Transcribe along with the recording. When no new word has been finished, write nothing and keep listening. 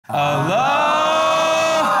Aloha!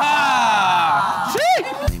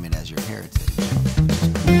 Claim it as your heritage.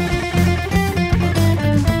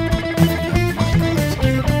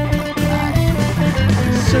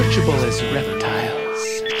 Searchable as reptiles.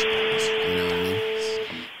 You know what I mean?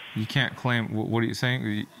 You can't claim. What are you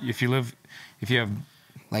saying? If you have,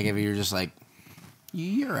 Like if you're just like,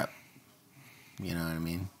 Europe. You know what I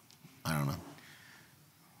mean? I don't know.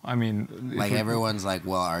 I mean, Like everyone's like,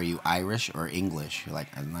 well, are you Irish or English? You're like,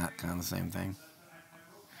 isn't that kind of the same thing?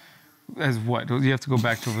 as what? You have to go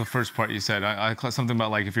back to the first part you said. Something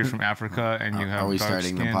about like if you're from Africa and you have Are we dark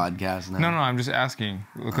starting skin. the podcast now? No, I'm just asking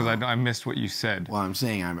because I missed what you said. Well, I'm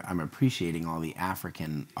saying I'm appreciating all the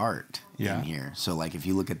African art in here. So like if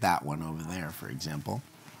you look at that one over there, for example,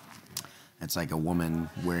 it's like a woman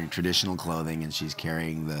wearing traditional clothing and she's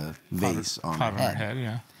carrying the vase on her head.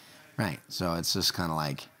 Yeah. Right. So it's just kind of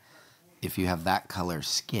like if you have that color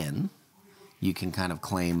skin, you can kind of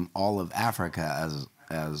claim all of Africa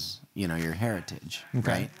as you know, your heritage,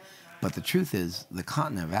 right? But the truth is the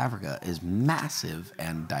continent of Africa is massive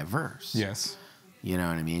and diverse. Yes. You know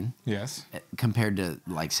what I mean? Yes. Compared to,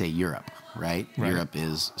 like, say, Europe, right? Europe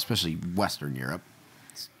is, especially Western Europe,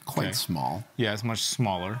 it's quite small. Yeah, it's much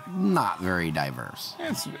smaller. Not very diverse.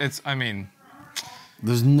 It's. I mean,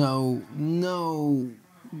 there's no.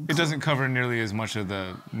 It doesn't cover nearly as much of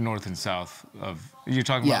the north and south of. You're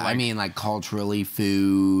talking about. Yeah, like, I mean, like culturally,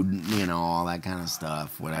 food, you know, all that kind of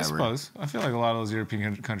stuff. Whatever. I suppose. I feel like a lot of those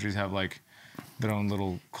European countries have like their own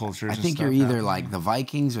little cultures. I think you're either like the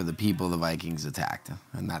Vikings or the people the Vikings attacked,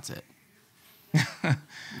 and that's it.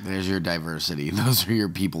 There's your diversity. Those are your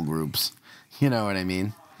people groups. You know what I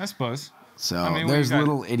mean? I suppose. So I mean, there's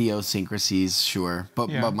little idiosyncrasies, sure. But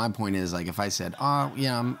Yeah. but my point is, like, if I said, oh,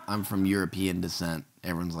 yeah, I'm from European descent,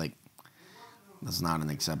 everyone's like, that's not an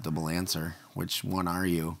acceptable answer. Which one are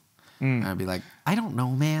you? And I'd be like, I don't know,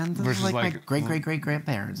 man. This is like my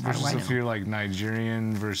great-great-great-grandparents. How do I Versus know? if you're like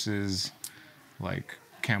Nigerian versus like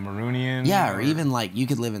Cameroonian. Yeah, or even like you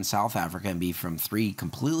could live in South Africa and be from 3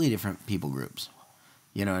 completely different people groups.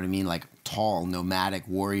 You know what I mean? Like tall, nomadic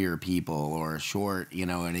warrior people, or short, you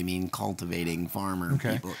know what I mean? Cultivating farmer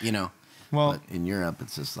people, you know. Well, but in Europe,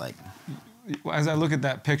 it's just like. As I look at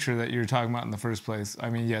that picture that you're talking about in the first place, I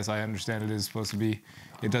mean, yes, I understand it is supposed to be,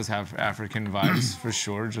 it does have African vibes for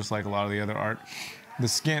sure, just like a lot of the other art. The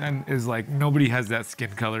skin is like, nobody has that skin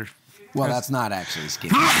color. Well, that's not actually skin.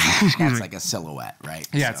 That's like a silhouette, right?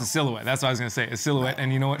 Yeah, So. it's a silhouette. That's what I was going to say, a silhouette.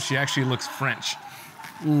 And you know what? She actually looks French.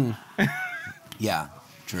 Yeah,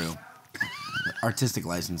 true. The artistic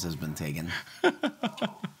license has been taken.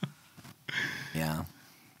 Yeah.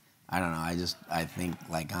 I don't know. I think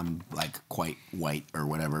like I'm like quite white or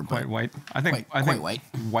whatever. Quite white. I think quite white.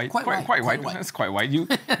 Quite white. That's quite white. You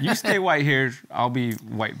stay white here. I'll be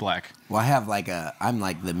white black. Well, I have like I'm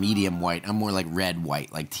like the medium white. I'm more like red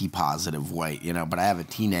white, like T positive white, you know. But I have a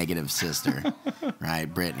T negative sister, right?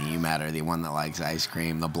 Brittany, you met her, the one that likes ice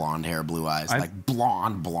cream, the blonde hair, blue eyes, like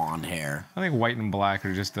blonde hair. I think white and black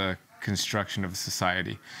are just a construction of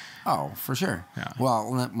society. Oh, for sure. Yeah.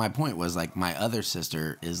 Well, my point was like my other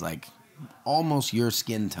sister is like almost your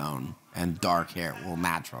skin tone and dark hair. Well,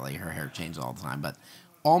 naturally, her hair changes all the time, but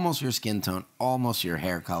almost your skin tone, almost your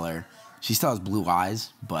hair color. She still has blue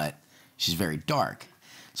eyes, but she's very dark.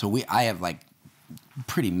 So I have like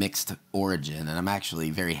pretty mixed origin, and I'm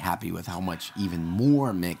actually very happy with how much even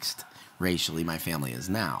more mixed racially my family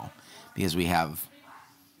is now, because we have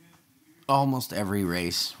almost every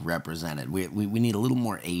race represented. We need a little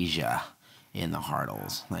more Asia in the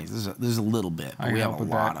Hartles. Like there's a little bit, but we have a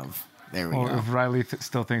lot of. There we go. If Riley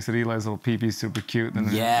still thinks that Eli's little pee-pee's super cute, then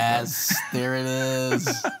yes, there it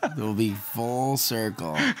is. It will be full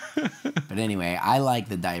circle. But anyway, I like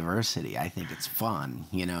the diversity. I think it's fun.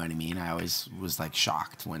 You know what I mean? I always was like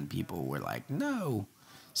shocked when people were like, "No,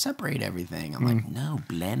 separate everything." I'm like, "No,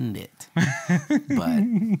 blend it."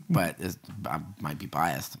 but I might be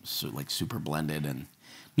biased. So like super blended and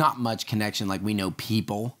not much connection. Like we know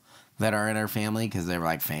people that are in our family because they were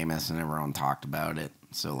like famous and everyone talked about it.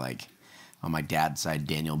 So like. On my dad's side,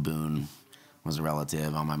 Daniel Boone was a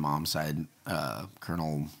relative. On my mom's side,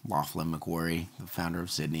 Colonel Laughlin McQuarrie, the founder of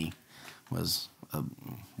Sydney, was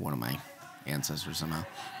one of my ancestors somehow.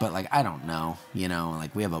 But, like, I don't know, you know.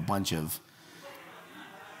 Like, we have a bunch of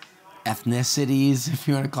ethnicities, if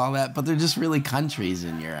you want to call that. But they're just really countries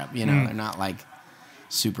in Europe, you know. They're not, like,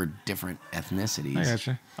 super different ethnicities. I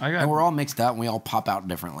gotcha. And we're all mixed up, and we all pop out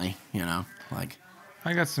differently, you know. Like,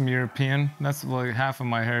 I got some European. That's like half of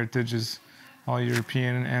my heritage is all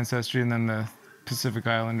European ancestry, and then the Pacific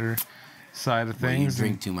Islander side of things. Well,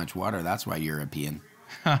 you drink too much water. That's why European.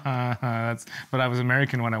 But I was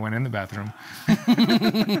American when I went in the bathroom.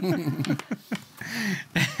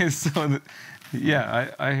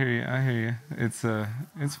 Yeah, I hear you. I hear you. It's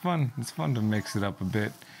fun. It's fun to mix it up a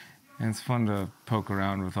bit, and it's fun to poke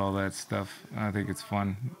around with all that stuff. I think it's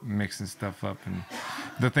fun mixing stuff up, and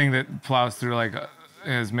the thing that plows through, like,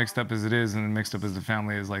 as mixed up as it is, and mixed up as the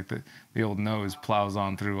family is, like the old nose plows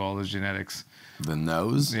on through all the genetics. The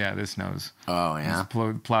nose? Yeah, this nose. Oh, yeah. It's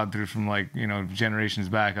plowed through from, like, generations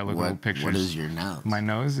back. I look at old pictures. What is your nose? My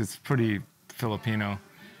nose? It's pretty Filipino.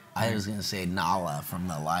 I was gonna say Nala from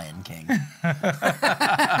The Lion King.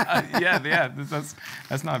 yeah,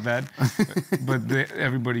 that's not bad. But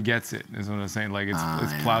everybody gets it, is what I'm saying. Like, it's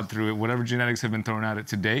plowed through it. Whatever genetics have been thrown at it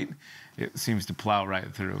to date, it seems to plow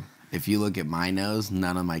right through. If you look at my nose,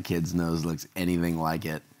 none of my kids' nose looks anything like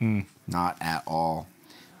it. Not at all.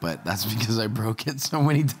 But that's because I broke it so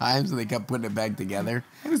many times and they kept putting it back together.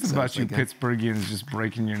 What is it about you Pittsburghians just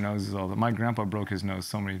breaking your noses all the time? My grandpa broke his nose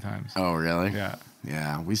so many times. Oh, really? Yeah.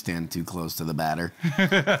 Yeah, we stand too close to the batter.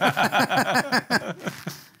 At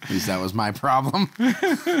least that was my problem. But,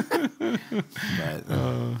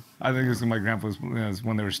 I think it was my grandpa's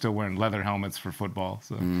when they were still wearing leather helmets for football.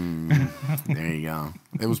 So there you go.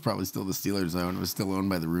 It was probably still the Steelers, though, and it was still owned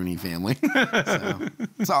by the Rooney family. So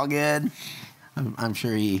it's all good. I'm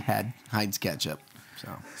sure he had Heinz ketchup.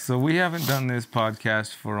 So we haven't done this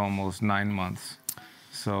podcast for almost 9 months.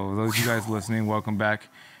 So those of you guys listening, welcome back.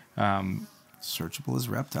 Searchable as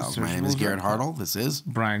Reptiles. My name is Garrett Hartle. This is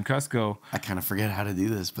Brian Cusco. I kind of forget how to do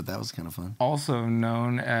this, but that was kind of fun. Also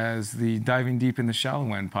known as the Diving Deep in the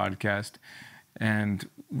Shallow End podcast. And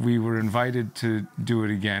we were invited to do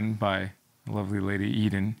it again by the lovely lady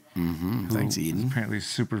Eden. Thanks, Eden. Apparently a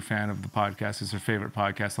super fan of the podcast. It's her favorite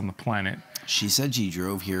podcast on the planet. She said she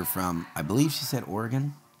drove here from, I believe she said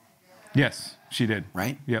Oregon. Yes, she did.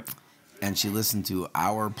 Right? Yep. And she listened to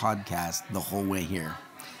our podcast the whole way here.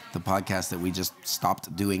 The podcast that we just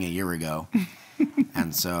stopped doing a year ago.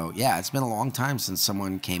 And so, yeah, it's been a long time since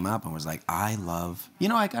someone came up and was like, I love...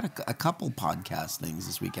 I got a couple podcast things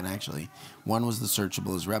this weekend, actually. One was the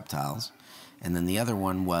Searchable as Reptiles. And then the other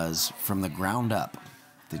one was From the Ground Up.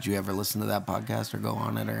 Did you ever listen to that podcast or go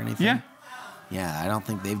on it or anything? Yeah. Yeah, I don't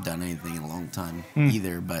think they've done anything in a long time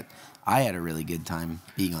either, but I had a really good time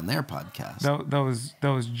being on their podcast. That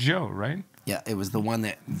was Joe, right? Yeah, it was the one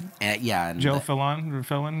that, and Joe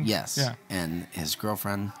Fillon? Yes. Yeah. And his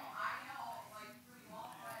girlfriend,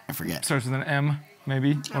 I forget. Starts with an M,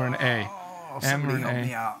 maybe, or an A. M or an help A.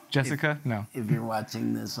 me out. Jessica? No. If you're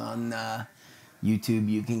watching this on YouTube,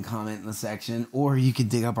 you can comment in the section, or you could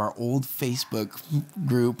dig up our old Facebook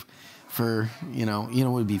group for, what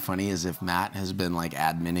would be funny is if Matt has been like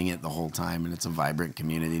adminning it the whole time and it's a vibrant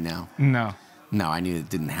community now. No, I knew it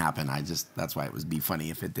didn't happen. That's why it would be funny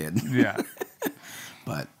if it did. Yeah.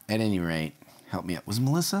 But at any rate, help me out. Was it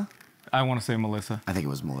Melissa? I want to say Melissa. I think it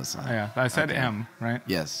was Melissa. Yeah, I said okay. M, right?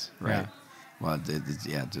 Yes, right. Yeah. Well, it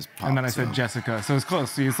just popped. And then I said Jessica, so it's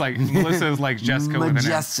close. See, it's like Melissa is like Jessica with an M.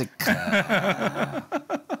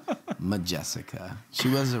 Majessica. She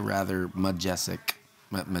was a rather majestic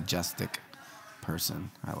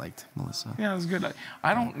person. I liked Melissa. Yeah, it was good.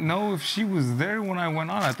 I don't know if she was there when I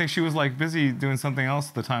went on. I think she was like busy doing something else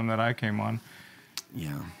the time that I came on.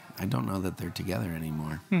 Yeah, I don't know that they're together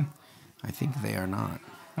anymore. I think they are not.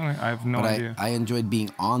 Okay, I have no idea. I enjoyed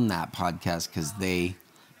being on that podcast because they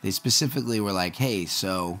specifically were like, hey,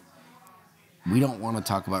 so we don't want to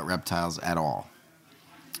talk about reptiles at all.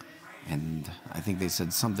 And I think they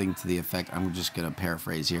said something to the effect, I'm just going to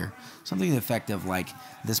paraphrase here, something to the effect of like,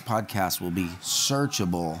 this podcast will be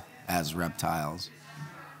searchable as reptiles,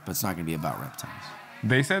 but it's not going to be about reptiles.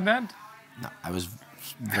 They said that? No, I was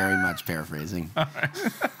very much paraphrasing.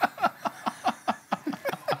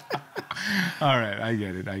 All right, I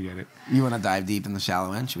get it. You want to dive deep in the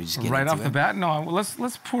shallow end? Should we just get right into off the bat? No,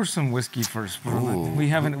 let's pour some whiskey first. Ooh.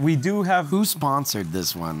 We do have. Who sponsored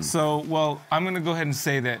this one? So, well, I'm going to go ahead and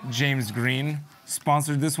say that James Green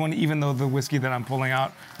sponsored this one, even though the whiskey that I'm pulling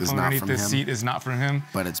out underneath this seat is not from him.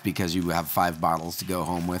 But it's because you have 5 bottles to go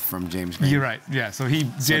home with from James Green. You're right. Yeah. So he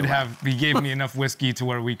gave me enough whiskey to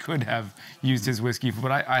where we could have used his whiskey.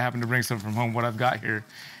 But I happen to bring some from home. What I've got here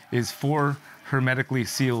is 4 hermetically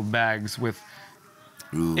sealed bags with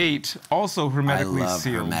 8 also hermetically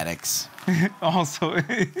sealed. I love hermetics. Also,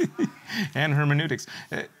 and hermeneutics.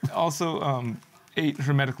 Also, 8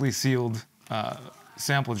 hermetically sealed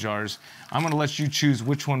sample jars. I'm going to let you choose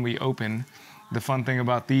which one we open. The fun thing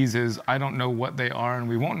about these is I don't know what they are, and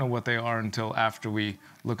we won't know what they are until after we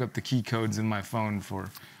look up the key codes in my phone for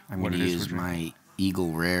I'm what going it to is. use my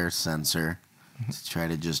Eagle Rare sensor to try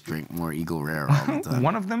to just drink more Eagle Rare all the time.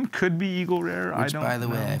 One of them could be Eagle Rare. Which, I don't by the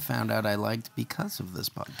know. way, I found out I liked because of this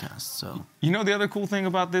podcast. So You know the other cool thing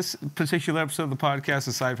about this particular episode of the podcast,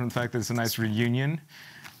 aside from the fact that it's a nice reunion,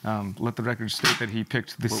 let the record state that he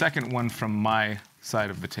picked the second one from my side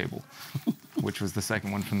of the table, which was the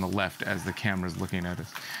second one from the left as the camera's looking at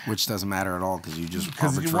us. which doesn't matter at all because you just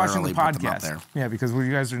Because you're watching the arbitrarily put them up podcast. there. Yeah, because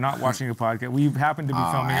you guys are not watching a podcast. We happen to be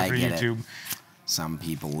filming I it for get it. YouTube. Some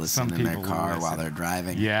people listen Some in their people car listen. while they're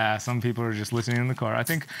driving. Yeah, some people are just listening in the car. I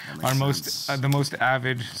think That our makes sense. the most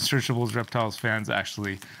avid Searchables Reptiles fans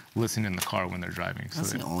actually listen in the car when they're driving. So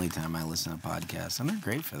That's it the only time I listen to podcasts, and they're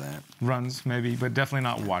great for that. runs maybe, but definitely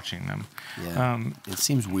not watching them. Yeah. It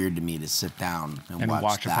seems weird to me to sit down and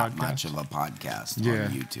watch a that podcast. much of a podcast Yeah, on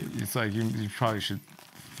YouTube. it's like you probably should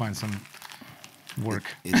find some work.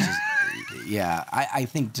 It's just, yeah, I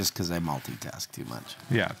think just because I multitask too much.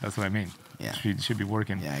 Yeah, that's what I mean. Yeah. Should be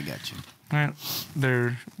working. Yeah, I got you. All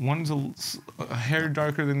right, one's a hair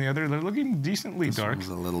darker than the other. They're looking decently This dark. one's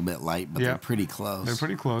a little bit light, but Yeah. they're pretty close. They're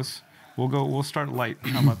pretty close. We'll start light.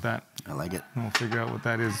 How about that? I like it. And we'll figure out what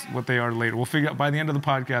that is, what they are later. We'll figure out by the end of the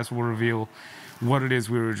podcast. We'll reveal what it is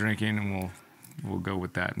we were drinking, and we'll go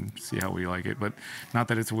with that and see how we like it. But not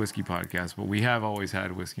that it's a whiskey podcast, but we have always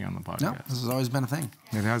had whiskey on the podcast. No, this has always been a thing.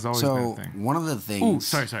 It has always So been a thing. one of the Oh, things.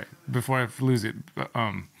 sorry. Before I lose it,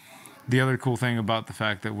 the other cool thing about the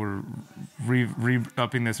fact that we're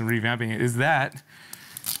re-upping this and revamping it is that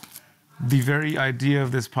the very idea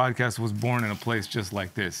of this podcast was born in a place just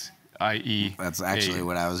like this, i.e. That's actually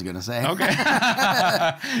what I was gonna say. Okay.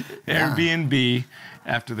 Airbnb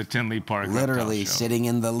after the Tinley Park. Literally Reptile Show. sitting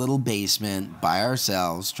in the little basement by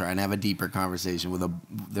ourselves, trying to have a deeper conversation with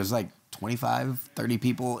there's like 25, 30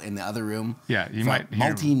 people in the other room. Yeah, you It's a might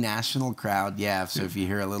hear- multinational crowd. Yeah, so if you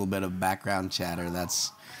hear a little bit of background chatter,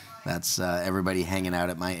 that's everybody hanging out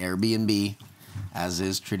at my Airbnb, as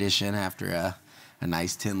is tradition after a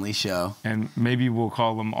nice Tinley show. And maybe we'll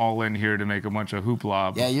call them all in here to make a bunch of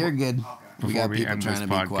hoopla. Yeah, you're good. We Before got we people end trying this to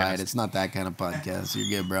be podcast. quiet. It's not that kind of podcast.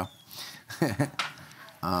 You're good, bro.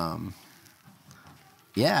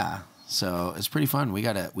 Yeah, so it's pretty fun. We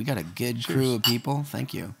got a good crew of people.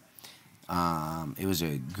 Thank you. It was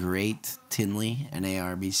a great Tinley and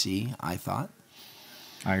ARBC, I thought.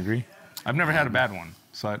 I agree. I've never had a bad one.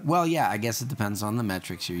 So Well, yeah, I guess it depends on the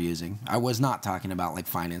metrics you're using. I was not talking about like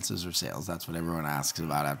finances or sales. That's what everyone asks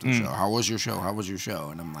about after the show. How was your show? How was your show?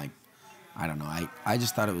 And I'm like, I don't know. I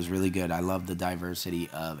just thought it was really good. I love the diversity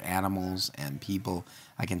of animals and people.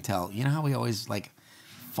 I can tell. You know how we always like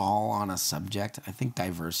fall on a subject? I think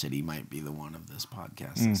diversity might be the one of this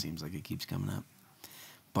podcast. It seems like it keeps coming up.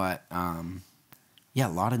 But yeah, a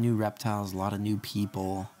lot of new reptiles, a lot of new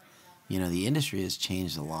people. You know, the industry has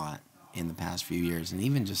changed a lot in the past few years, and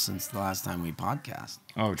even just since the last time we podcast.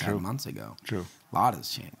 Oh, 10 true. months ago. True. A lot has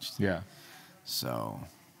changed. Yeah. So,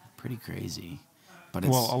 pretty crazy. But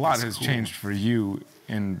it's, Well, a lot it's has cool. changed for you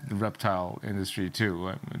in the reptile industry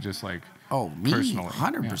too. Just like Oh, me, personally,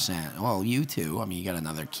 100%. Well, you too. I mean, you got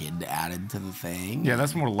another kid added to the thing. Yeah,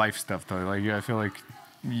 that's more life stuff though. Like I feel like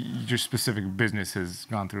your specific business has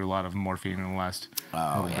gone through a lot of morphine in the last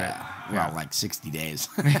Oh, little yeah. bit. Well, like 60 days.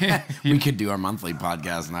 We could do our monthly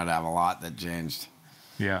podcast, and I'd have a lot that changed.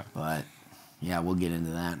 Yeah. But, yeah, we'll get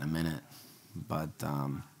into that in a minute. But,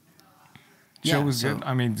 Show yeah, was so good.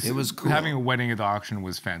 I mean, it was cool. Having a wedding at the auction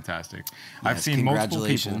was fantastic. I've Yes, seen multiple people.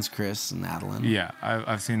 congratulations, Chris and Adeline. Yeah,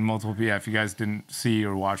 I've seen multiple people. Yeah, if you guys didn't see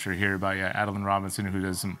or watch or hear about Adeline Robinson, who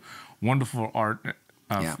does some wonderful art,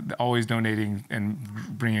 Yeah. always donating and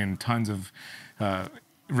bringing in tons of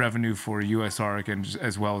revenue for USARC, and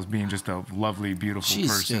as well as being just a lovely, beautiful She's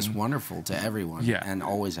person. just wonderful to everyone. Yeah. And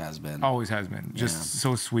always has been. Always has been. Just Yeah.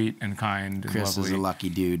 so sweet and kind and Chris lovely. is a lucky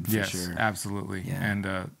dude, for Yes, sure. absolutely. Yeah.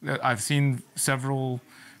 And I've seen several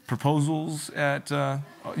proposals at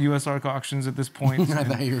USARC auctions at this point. I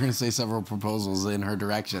thought you were going to say several proposals in her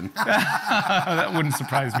direction. That wouldn't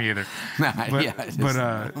surprise me either. Nah, But, yeah, it is.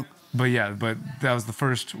 but that was the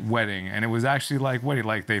first wedding, and it was actually like wedding.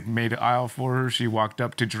 Like they made an aisle for her. She walked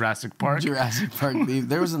up to Jurassic Park. Jurassic Park.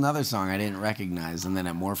 There was another song I didn't recognize, and then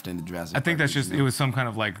it morphed into Jurassic Park. I think that's just it was some kind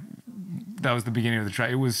of like that was the beginning of the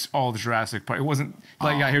track. It was all the Jurassic Park. It wasn't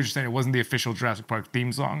like I hear you saying it wasn't the official Jurassic Park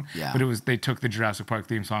theme song. Yeah. But it was they took the Jurassic Park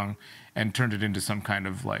theme song and turned it into some kind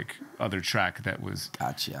of like other track that was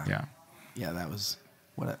Gotcha. yeah. Yeah, that was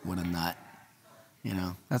what a nut. You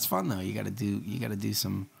know, that's fun though. You got to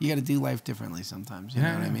do life differently sometimes. You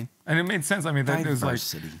know what I mean? And it made sense. I mean, that was like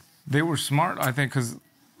Diversity. they were smart, I think, because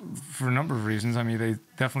for a number of reasons. I mean, they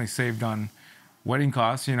definitely saved on wedding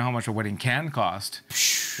costs. You know how much a wedding can cost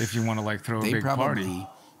if you want to like throw a They big probably party.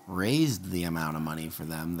 raised the amount of money for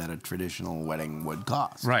them that a traditional wedding would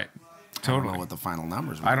cost. Right. I don't Totally. know what the final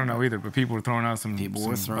numbers were. I don't know either, but people were throwing out some. People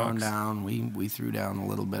were throwing down. We threw down a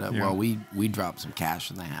little bit of. Yeah. Well, we dropped some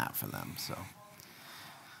cash in the hat for them. So.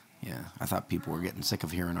 Yeah, I thought people were getting sick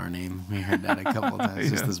of hearing our name. We heard that a couple of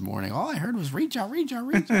times just this morning. All I heard was reach out, bidding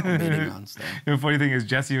on stuff. The funny thing is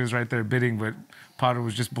Jesse was right there bidding, but Potter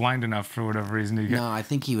was just blind enough for whatever reason to get. No, I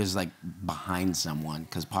think he was like behind someone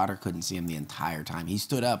because Potter couldn't see him the entire time. He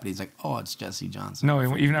stood up and he's like, "Oh, it's Jesse Johnson."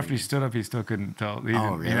 No, even after he stood up, he still couldn't tell.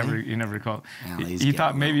 Really? He never called. Well, He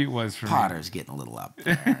thought maybe it was for Potter's getting a little up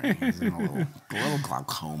there. He's in a little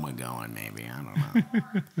glaucoma going, maybe. I don't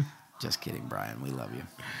know. Just kidding, Brian. We love you.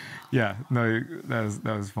 Yeah, no, that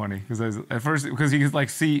was funny because at first because he could like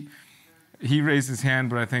see, he raised his hand,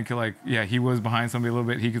 but I think like he was behind somebody a little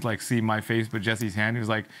bit. He could like see my face, but Jesse's hand. He was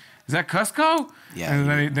like, "Is that Cusco?" Yeah.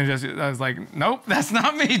 And then Jesse, I was like, "Nope, that's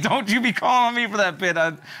not me. Don't you be calling me for that bid.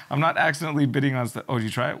 I'm not accidentally bidding on stuff." Oh, did you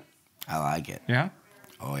try it? I like it. Yeah.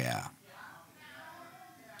 Oh yeah.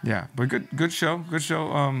 Yeah, but good show.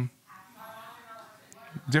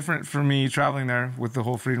 Different for me traveling there with the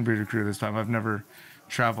whole Freedom Breeder crew this time. I've never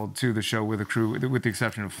traveled to the show with a crew, with the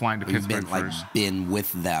exception of flying to Pittsburgh first. Been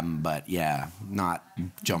with them, but not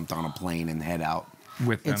jumped on a plane and head out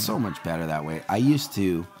with them. It's so much better that way. I used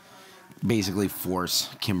to basically force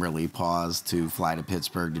Kimberly Paws to fly to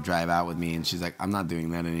Pittsburgh to drive out with me, and she's like, "I'm not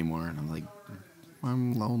doing that anymore." And I'm like,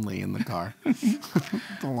 "I'm lonely in the car."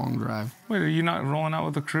 It's a long drive. Wait, are you not rolling out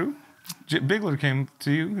with the crew? Bigler came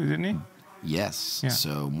to you, didn't he? Yes. Yeah.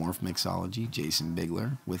 So Morph Mixology, Jason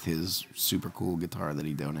Bigler, with his super cool guitar that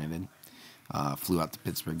he donated, flew out to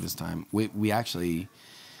Pittsburgh this time. We actually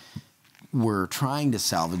were trying to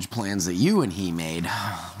salvage plans that you and he made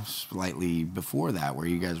slightly before that, where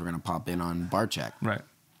you guys were going to pop in on bar check. Right.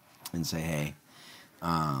 And say, hey.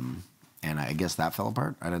 And I guess that fell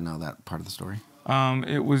apart. I didn't know that part of the story.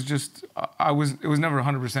 It was just, it was never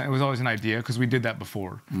 100%. It was always an idea because we did that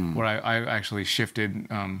before, where I actually shifted.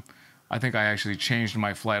 I think I actually changed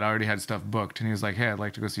my flight. I already had stuff booked, and he was like, "Hey, I'd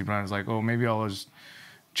like to go see Brian." I was like, "Oh, maybe I'll just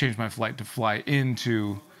change my flight to fly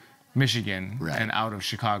into Michigan and out of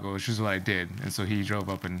Chicago," which is what I did. And so he drove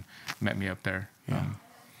up and met me up there. Yeah.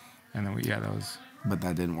 And then that was. But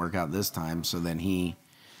that didn't work out this time. So then he.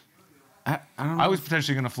 I don't know. I was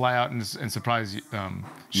potentially going to fly out and surprise you.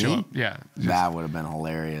 Show up. Yeah. That would have been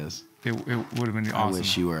hilarious. It would have been awesome. I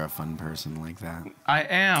wish you were a fun person like that. I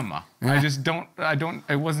am. I just don't.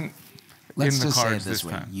 It wasn't. Let's in the just say it cards this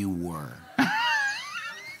way. time. You were.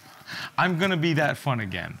 I'm going to be that fun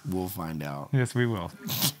again. We'll find out. Yes, we will.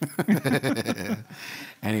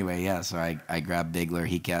 Anyway, yeah, so I grabbed Bigler.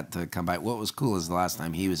 He got to come by. What was cool is the last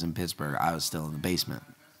time he was in Pittsburgh, I was still in the basement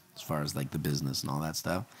as far as like the business and all that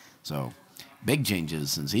stuff. So big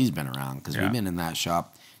changes since he's been around because we've been in that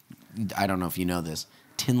shop. I don't know if you know this.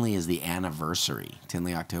 Tinley is the anniversary,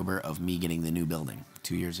 Tinley October, of me getting the new building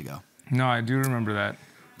 2 years ago. No, I do remember that.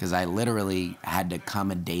 Because I literally had to come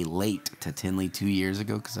a day late to Tinley 2 years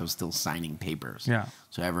ago because I was still signing papers. Yeah.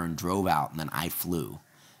 So everyone drove out, and then I flew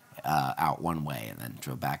out one way and then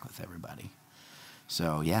drove back with everybody.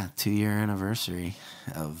 So, yeah, 2-year anniversary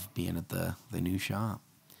of being at the new shop.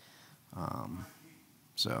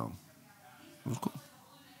 So, it was cool.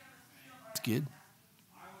 It's good.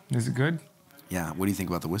 Is it good? Yeah. What do you think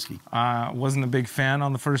about the whiskey? Wasn't a big fan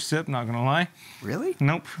on the first sip, not going to lie. Really?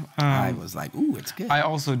 Nope. I was like, ooh, it's good. I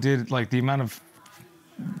also did, like, the amount of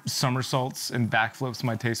somersaults and backflips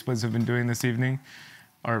my taste buds have been doing this evening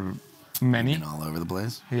are many. And all over the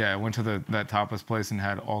place? Yeah, I went to that tapas place and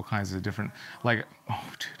had all kinds of different, like, oh,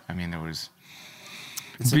 dude, I mean, there was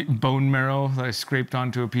bone marrow that I scraped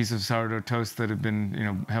onto a piece of sourdough toast that had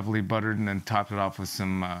been, heavily buttered and then topped it off with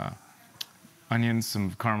some onions,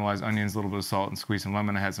 some caramelized onions, a little bit of salt, and squeezed some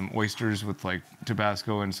lemon. I had some oysters with like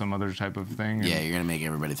Tabasco and some other type of thing. Yeah, you're gonna make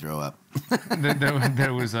everybody throw up.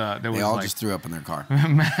 There was they all like, just threw up in their car.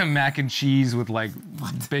 mac and cheese with like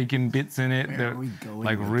bacon bits in it. Where are we going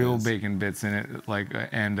like with real this? bacon bits in it.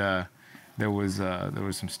 There was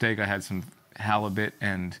some steak. I had some halibut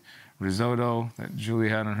and risotto that Julie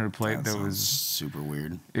had on her plate. That was super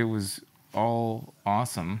weird. It was all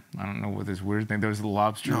awesome. I don't know what this weird thing. There was the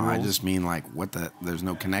lobster rolls. I just mean like there's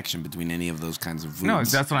no connection between any of those kinds of foods. No,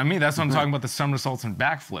 that's what I mean. That's what I'm talking about, the somersaults and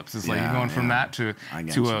backflips. It's like you're going from that to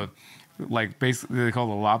a, like basically they call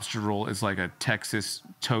it a lobster roll. It's like a Texas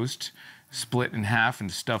toast split in half and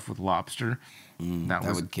stuffed with lobster. That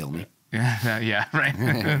would kill me. Yeah, right.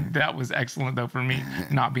 That was excellent though for me,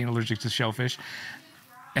 not being allergic to shellfish.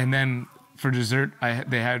 And then for dessert,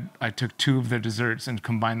 I took 2 of the desserts and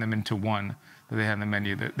combined them into one. that they have in the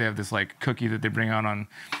menu. That they have this like cookie that they bring out on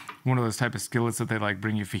one of those type of skillets that they like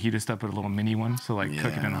bring you fajita stuff, but a little mini one. So like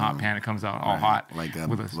cook it in a hot pan, it comes out all hot. Like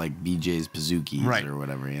like BJ's Pizookies or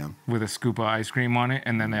whatever, yeah. With a scoop of ice cream on it,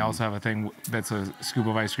 and then they also have a thing that's a scoop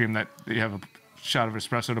of ice cream that you have a shot of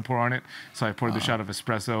espresso to pour on it. So I poured the shot of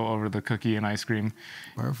espresso over the cookie and ice cream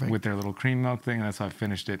with their little cream milk thing, and that's how I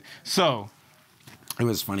finished it. So it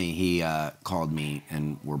was funny. He called me,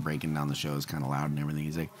 and we're breaking down the show. It's kind of loud and everything.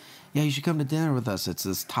 He's like, yeah, you should come to dinner with us. It's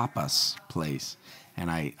this tapas place. And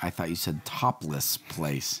I thought you said topless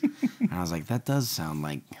place. And I was like, that does sound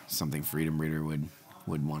like something Freedom Reader would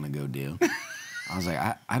want to go do. I was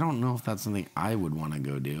like, I don't know if that's something I would want to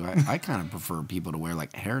go do. I kind of prefer people to wear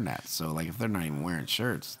like hairnets. So like if they're not even wearing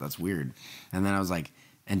shirts, that's weird. And then I was like,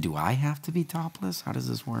 and do I have to be topless? How does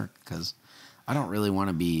this work? Because I don't really want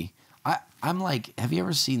to be... I'm like, have you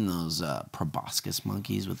ever seen those proboscis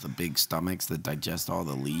monkeys with the big stomachs that digest all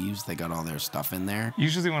the leaves? They got all their stuff in there.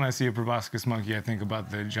 Usually when I see a proboscis monkey, I think about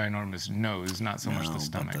the ginormous nose, not so much the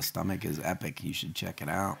stomach. But the stomach is epic. You should check it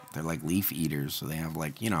out. They're like leaf eaters, so they have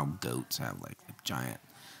like, you know, goats have like a giant.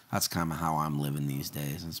 That's kind of how I'm living these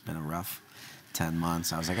days. It's been a rough 10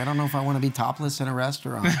 months. I was like, I don't know if I want to be topless in a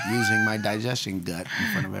restaurant using my digestion gut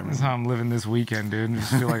in front of everyone. That's how I'm living this weekend, dude. I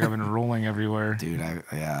just feel like I've been rolling everywhere. Dude,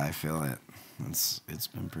 I feel it. It's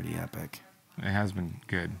been pretty epic. It has been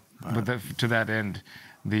good. But to that end,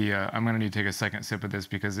 I'm going to need to take a second sip of this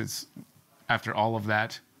because it's after all of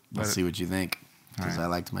that. Let's see what you think. Because I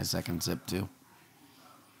liked my second sip too.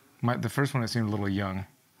 The first one, it seemed a little young.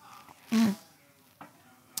 Mm.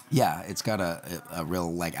 Yeah, it's got a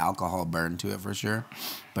real like alcohol burn to it for sure,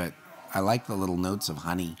 but I like the little notes of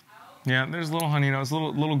honey. Yeah, there's a little honey notes, a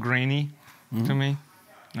little grainy to me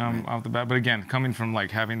off the bat. But again, coming from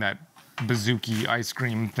like having that bazooki ice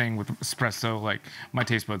cream thing with espresso, like my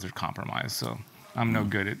taste buds are compromised, so I'm no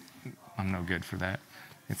good for that.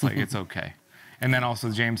 It's like it's okay. And then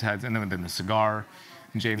also James had, and then the cigar.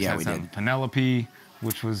 James had some Penelope,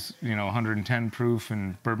 which was, 110 proof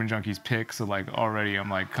and Bourbon Junkie's pick. So like already I'm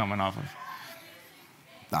like coming off of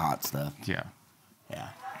the hot stuff. Yeah. Yeah.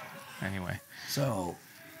 Anyway. So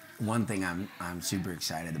one thing I'm super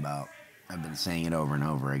excited about, I've been saying it over and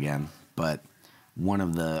over again, but one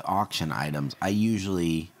of the auction items, I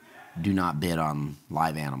usually do not bid on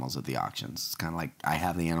live animals at the auctions. It's kind of like I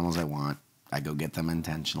have the animals I want. I go get them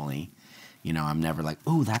intentionally. I'm never like,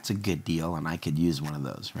 oh, that's a good deal and I could use one of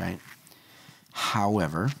those, right?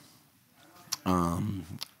 However,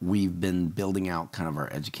 we've been building out kind of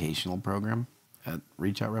our educational program at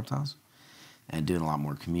Reach Out Reptiles and doing a lot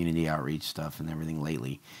more community outreach stuff and everything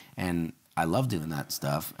lately. And I love doing that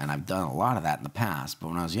stuff, and I've done a lot of that in the past. But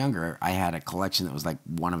when I was younger, I had a collection that was like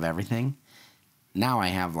one of everything. Now I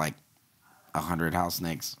have like 100 house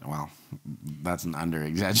snakes. Well, that's an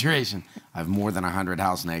under-exaggeration. I have more than 100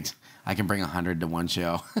 house snakes. I can bring 100 to one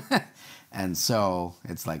show. And so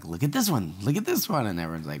it's like, look at this one. Look at this one. And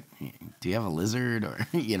everyone's like, do you have a lizard? Or,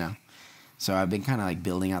 So I've been kind of like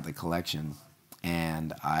building out the collection.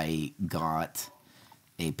 And I got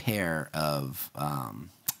a pair of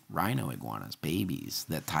rhino iguanas, babies,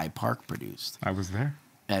 that Ty Park produced. I was there.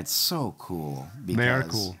 It's so cool. Because, they are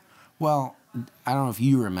cool. Well, I don't know if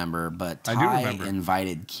you remember, but Ty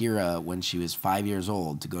invited Kira when she was 5 years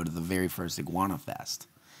old to go to the very first Iguana Fest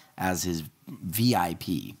as his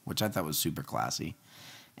VIP, which I thought was super classy.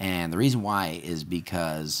 And the reason why is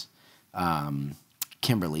because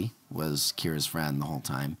Kimberly was Kira's friend the whole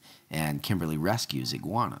time, and Kimberly rescues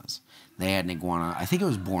iguanas. They had an iguana, I think it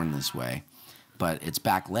was born this way, but its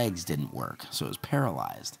back legs didn't work, so it was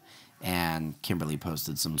paralyzed. And Kimberly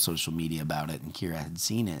posted some social media about it, and Kira had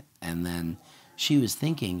seen it. And then she was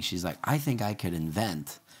thinking, she's like, I think I could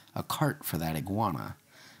invent a cart for that iguana.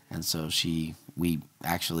 And so we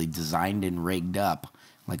actually designed and rigged up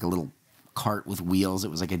like a little cart with wheels.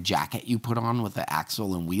 It was like a jacket you put on with the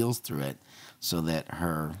axle and wheels through it so that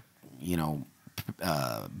her,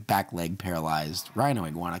 back leg paralyzed rhino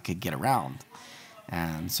iguana could get around.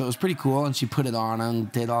 And so it was pretty cool, and she put it on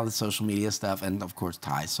and did all the social media stuff, and of course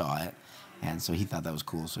Ty saw it, and so he thought that was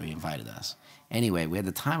cool, so he invited us. Anyway, we had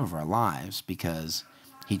the time of our lives because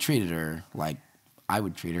he treated her like I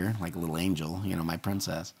would treat her, like a little angel, my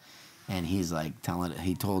princess. And he's like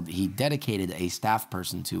he dedicated a staff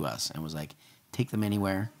person to us and was like, take them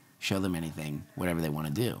anywhere, show them anything, whatever they want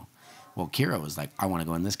to do. Well, Kira was like, I want to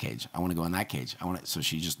go in this cage. I want to go in that cage. So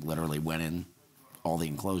she just literally went in all the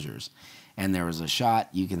enclosures. And there was a shot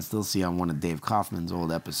you can still see on one of Dave Kaufman's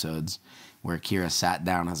old episodes where Kira sat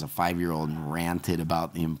down as a 5-year-old and ranted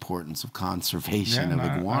about the importance of conservation of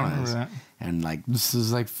iguanas. And like, this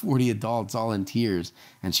is like 40 adults all in tears.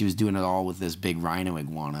 And she was doing it all with this big rhino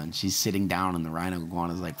iguana. And she's sitting down and the rhino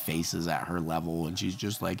iguana's like faces at her level. And she's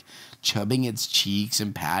just like chubbing its cheeks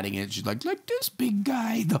and patting it. She's like this big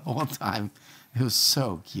guy the whole time. It was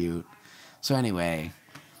so cute. So anyway,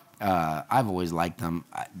 I've always liked them.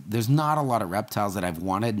 There's not a lot of reptiles that I've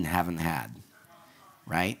wanted and haven't had.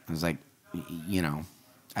 Right? I was like, you know,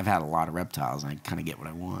 I've had a lot of reptiles and I kind of get what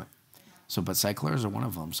I want. So, but cyclures are one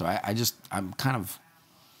of them. So I'm kind of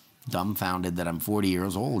dumbfounded that I'm 40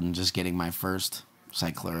 years old and just getting my first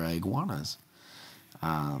cyclura iguanas.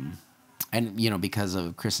 And, you know, because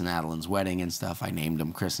of Chris and Adeline's wedding and stuff, I named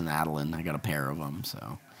them Chris and Adeline. I got a pair of them.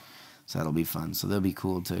 So that'll be fun. So they'll be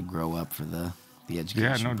cool to grow up for the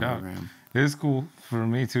education program. Doubt. It is cool for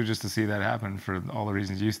me, too, just to see that happen for all the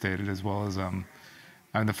reasons you stated, as well as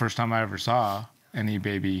the first time I ever saw any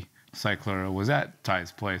baby cyclura was at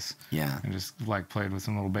Ty's place. Yeah. And just like played with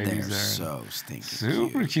some little babies there. So stinking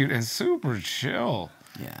super cute and super chill.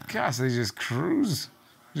 Yeah. Gosh, they just cruise.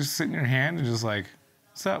 Just sit in your hand and just like,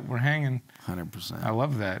 what's up? We're hanging. 100%. I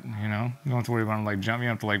love that, you know? You don't have to worry about them like jumping. You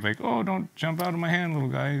have to like, oh, don't jump out of my hand, little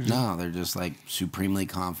guy. No, they're just like supremely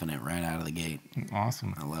confident right out of the gate.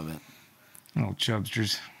 Awesome. I love it. Little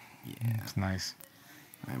chubsters. Yeah. It's nice.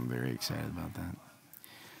 I'm very excited about that.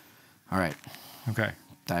 All right. Okay.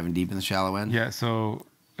 Diving deep in the shallow end? Yeah, so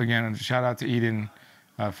again, shout out to Eden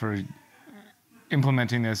for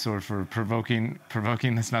implementing this or for provoking.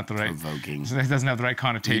 That's not the right. Provoking. That doesn't have the right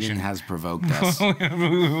connotation. Eden has provoked us.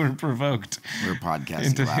 We were provoked. We're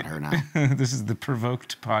podcasting about her now. This is the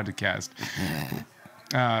Provoked podcast.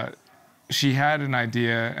 She had an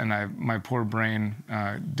idea, and my poor brain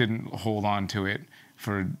didn't hold on to it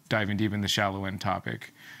for diving deep in the shallow end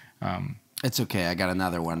topic. It's okay. I got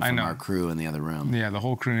another one from our crew in the other room. Yeah, the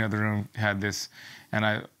whole crew in the other room had this.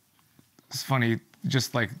 And it's funny,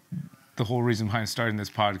 just like the whole reason behind starting this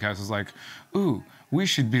podcast was like, ooh, we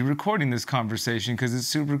should be recording this conversation because it's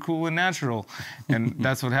super cool and natural. And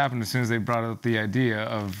that's what happened as soon as they brought up the idea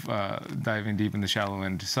of diving deep in the shallow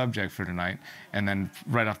end subject for tonight. And then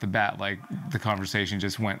right off the bat, like the conversation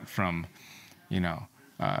just went from, you know,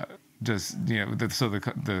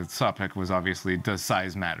 the topic was obviously, does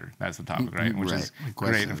size matter? That's the topic, right? Which is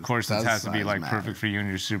great. Of course, it has to be like perfect for you and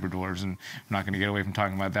your super dwarves, and we're not going to get away from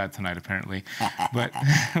talking about that tonight, apparently. but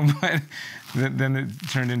then it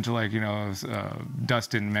turned into like, you know,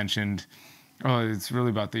 Dustin mentioned, oh, it's really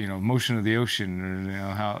about the, you know, motion of the ocean, or, you know,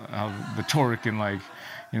 how the torque and like,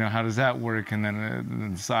 you know, how does that work? And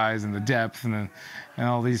then the size and the depth and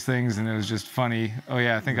all these things. And it was just funny. Oh,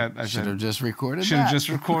 yeah, I think I should have just recorded that. Should have just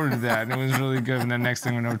recorded that. And it was really good. And then next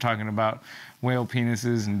thing we know, we're talking about whale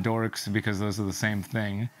penises and dorks because those are the same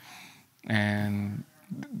thing. And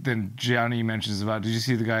then Johnny mentions about, did you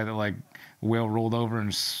see the guy that like whale rolled over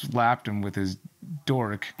and slapped him with his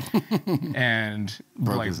dork and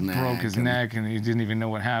broke his neck and he didn't even know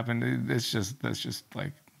what happened? That's just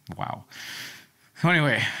like, wow. So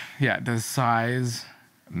anyway, yeah, does size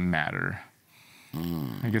matter?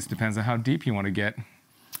 I guess it depends on how deep you want to get.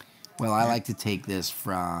 Well, I like to take this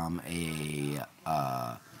from a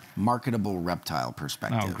marketable reptile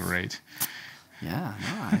perspective. Oh, great. Yeah,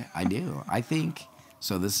 no, I do. I think,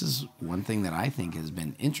 so this is one thing that I think has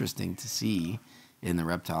been interesting to see in the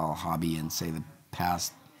reptile hobby in, say, the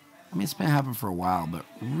past, I mean, it's been happening for a while, but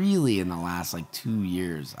really in the last, like, 2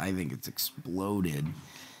 years, I think it's exploded,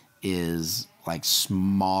 is like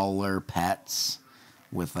smaller pets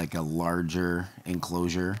with like a larger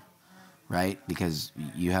enclosure, right? Because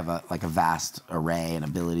you have a vast array and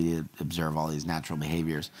ability to observe all these natural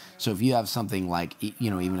behaviors. So if you have something like,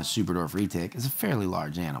 you know, even a super dwarf retic is a fairly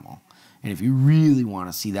large animal. And if you really want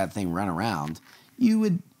to see that thing run around, you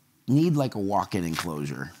would need like a walk-in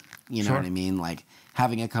enclosure. You know what I mean? Like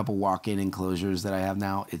having a couple walk-in enclosures that I have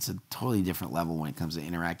now, it's a totally different level when it comes to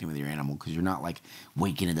interacting with your animal because you're not like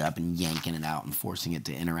waking it up and yanking it out and forcing it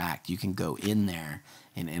to interact. You can go in there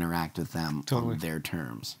and interact with them on their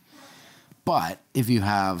terms. But if you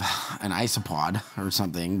have an isopod or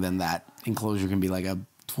something, then that enclosure can be like a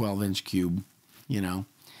 12-inch cube, you know?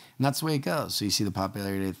 And that's the way it goes. So you see the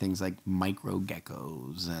popularity of things like micro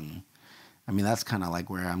geckos and... I mean, that's kind of like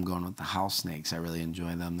where I'm going with the house snakes. I really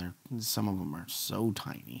enjoy them. Some of them are so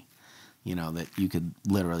tiny, you know, that you could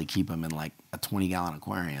literally keep them in like a 20-gallon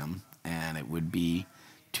aquarium and it would be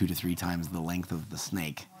 2 to 3 times the length of the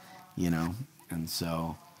snake, you know? And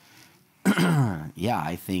so, yeah,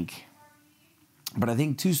 I think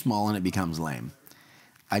too small and it becomes lame.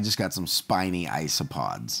 I just got some spiny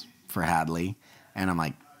isopods for Hadley, and I'm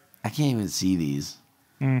like, I can't even see these.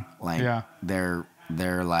 Like yeah. they're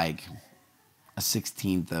like a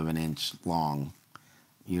 1/16 of an inch long.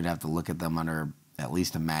 You'd have to look at them under at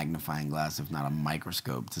least a magnifying glass, if not a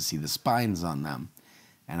microscope, to see the spines on them.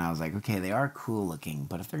 And I was like, okay, they are cool looking,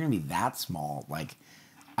 but if they're gonna be that small, like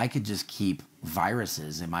I could just keep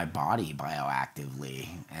viruses in my body bioactively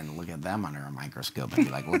and look at them under a microscope and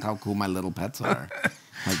be like, look how cool my little pets are.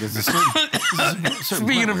 Like there's a certain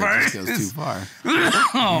Speaking of viruses, goes viruses. too far.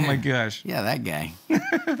 Oh my gosh. Yeah, that guy.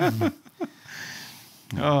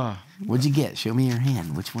 Oh, What'd you get? Show me your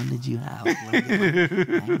hand. Which one did you have? Let me get my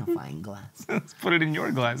magnifying glass. let's put it in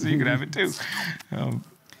your glass so you can have it too.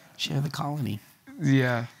 Share the colony.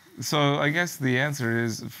 Yeah. So I guess the answer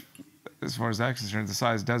is, as far as that's concerned, the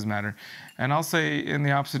size does matter. And I'll say in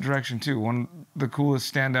the opposite direction too. One of the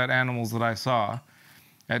coolest standout animals that I saw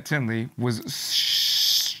at Tinley was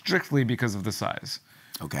strictly because of the size.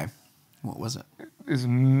 Okay. What was it? This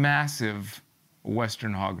massive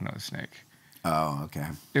Western hognose snake. Oh, okay.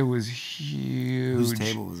 It was huge. Whose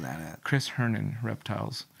table was that at? Chris Hernan,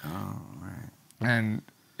 Reptiles. Oh, right. And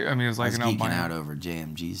I mean, it was I like was an geeking albino. out over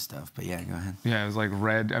JMG stuff, but yeah, go ahead. Yeah, it was like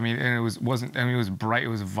red. I mean, and it wasn't. I mean, it was bright. It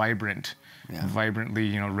was vibrant. Yeah.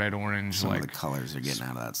 Vibrantly, red, orange, Some like of the colors are getting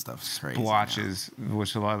out of that stuff. It's crazy. splotches,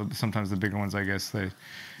 which sometimes the bigger ones, I guess, they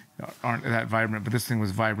aren't that vibrant. But this thing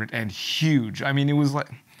was vibrant and huge. I mean, it was like,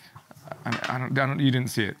 I don't. You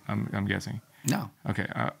didn't see it. I'm guessing. No. Okay,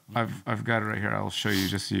 I've got it right here. I'll show you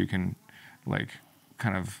just so you can, like,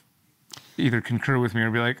 kind of either concur with me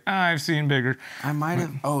or be like, I've seen bigger. I might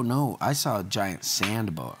have. Oh, no. I saw a giant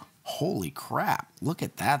sand boa. Holy crap. Look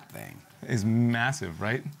at that thing. It's massive,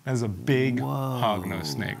 right? That's a big Whoa. hognose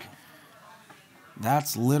snake.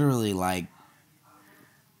 That's literally like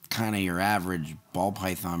kind of your average ball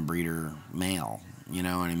python breeder male. You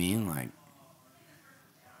know what I mean? Like,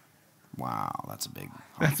 wow, that's a big.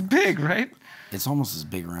 That's big, right? It's almost as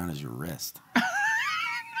big around as your wrist.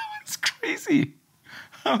 It's crazy.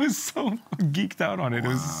 I was so geeked out on it. It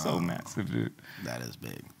was so Wow. massive, dude. That is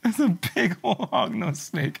big. That's a big old hognose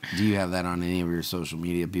snake. Do you have that on any of your social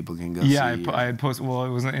media? People can go Yeah, see. I had posted. Well, it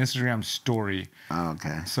was an Instagram story, Oh,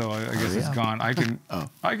 okay. so I guess it's yeah. gone. I can. Oh.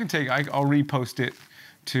 I can take. I'll repost it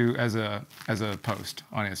to as a post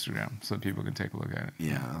on Instagram so that people can take a look at it.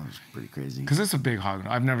 Yeah, that was pretty crazy. Because it's a big hognose.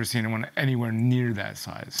 I've never seen one anywhere near that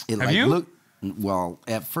size. It Have like you? looked. Well,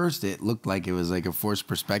 at first it looked like it was like a forced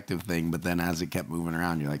perspective thing, but then as it kept moving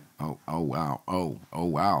around, you're like, oh wow, oh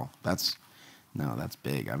wow, that's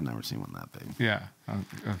big. I've never seen one that big. Yeah.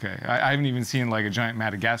 Okay. I haven't even seen like a giant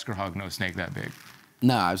Madagascar hognose snake that big.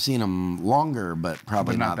 No, I've seen them longer, but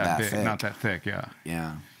probably But not that that big. thick. Not that thick. Yeah.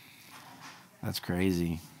 Yeah, that's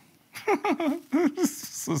crazy.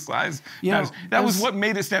 So size. You know, that was that's- what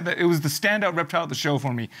made it stand. It was the standout reptile at the show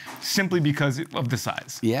for me, simply because of the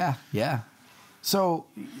size. Yeah, yeah. So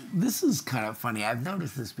this is kind of funny. I've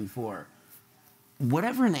noticed this before.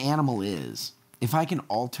 Whatever an animal is, if I can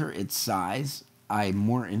alter its size, I'm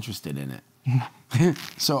more interested in it.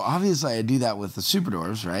 So obviously I do that with the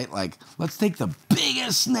superdwarves, right? Like, let's take the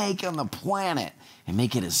biggest snake on the planet and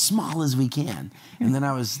make it as small as we can. And then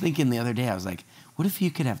I was thinking the other day, I was like, what if you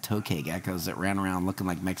could have tokay geckos that ran around looking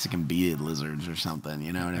like Mexican beaded lizards or something?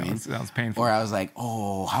 You know what I mean? That was painful. Or I was like,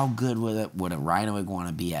 oh, how good would a rhino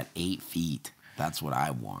iguana be at 8 feet? That's what I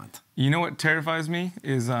want. You know what terrifies me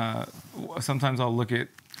is sometimes I'll look at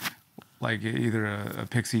like either a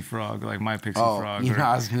pixie frog, like my pixie frog. You or, know,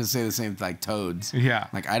 I was going to say the same, like toads. Yeah.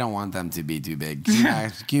 Like, I don't want them to be too big.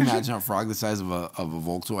 Can you imagine a frog the size of a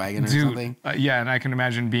Volkswagen or something? Yeah, and I can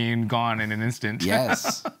imagine being gone in an instant.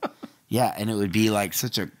 Yes. Yeah, and it would be like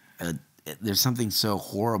such there's something so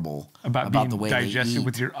horrible about being the way digested they eat.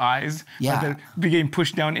 with your eyes. Yeah. Like being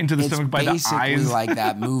pushed down into the It's stomach by the basically eyes. like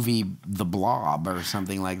that movie The Blob or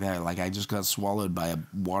something like that. Like, I just got swallowed by a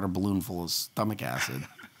water balloon full of stomach acid.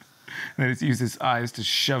 And it used its eyes to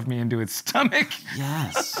shove me into its stomach.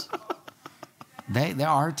 Yes. They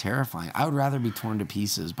are terrifying. I would rather be torn to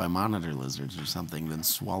pieces by monitor lizards or something than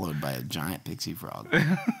swallowed by a giant pixie frog.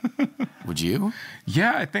 Would you?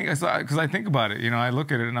 Yeah, I think because I think about it. I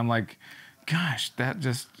look at it and I'm like, gosh, that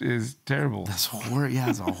just is terrible. That's yeah,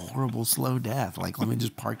 it's a horrible slow death. Like, let me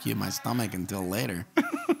just park you in my stomach until later.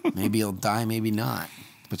 Maybe you'll die, maybe not.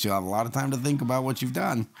 But you'll have a lot of time to think about what you've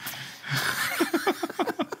done.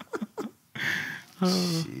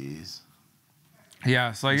 Jeez.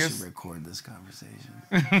 Yeah, so I We guess should record this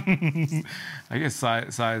conversation. I guess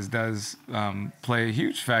size does play a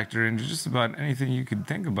huge factor into just about anything you could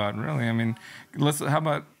think about, really. I mean, how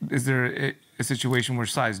about, is there a situation where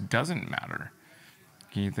size doesn't matter?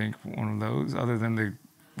 Can you think one of those other than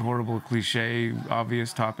horrible, cliche,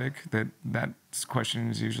 obvious topic that question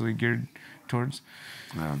is usually geared towards.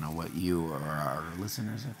 I don't know what you or our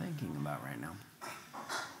listeners are thinking about right now.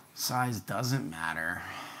 Size doesn't matter.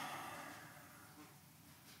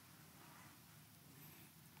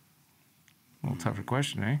 A little tougher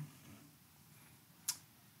question, eh?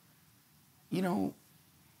 You know,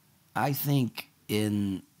 I think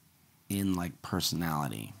in like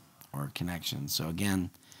personality or connection. So again,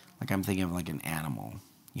 like I'm thinking of like an animal,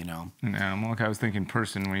 you know? An animal? Like I was thinking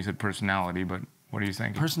person when you said personality, but what are you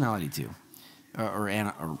thinking? Personality too. Or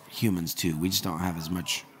humans too. We just don't have as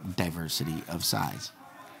much diversity of size.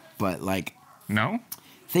 But like No?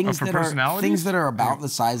 things for that are personalities? things that are about the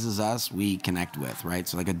size as us, we connect with, right?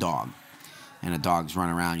 So like a dog. And a dog's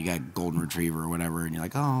running around, you got a golden retriever or whatever, and you're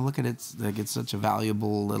like, oh, look at it, like it's such a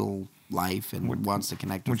valuable little life and wants to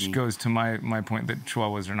connect with me. Which goes to my point that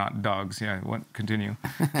Chihuahuas are not dogs. Yeah, what? Continue.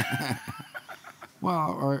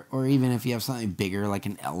 Well, or even if you have something bigger like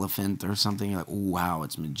an elephant or something, you're like, oh, wow,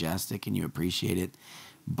 it's majestic and you appreciate it.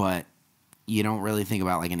 But you don't really think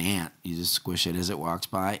about like an ant. You just squish it as it walks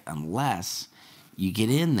by, unless you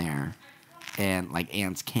get in there and like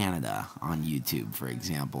Ants Canada on YouTube, for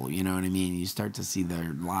example. You know what I mean? You start to see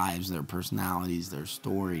their lives, their personalities, their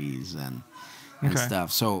stories and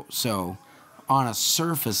stuff. So on a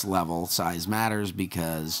surface level, size matters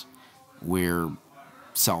because we're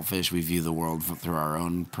selfish. We view the world through our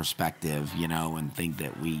own perspective, you know, and think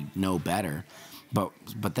that we know better. But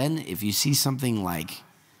then if you see something like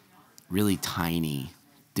really tiny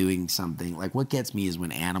doing something, like what gets me is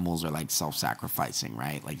when animals are like self-sacrificing,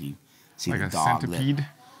 right? Like you see Like the a dog centipede?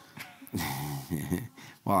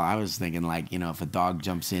 well, I was thinking like, you know, if a dog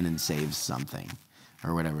jumps in and saves something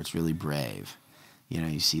or whatever, it's really brave. You know,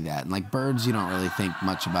 you see that. And like birds, you don't really think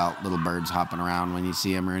much about little birds hopping around when you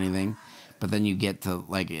see them or anything. But then you get to,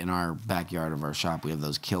 like, in our backyard of our shop, we have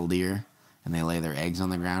those killdeer, and they lay their eggs on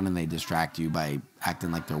the ground, and they distract you by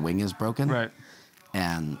acting like their wing is broken. Right.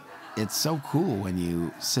 And it's so cool when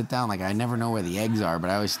you sit down. Like, I never know where the eggs are, but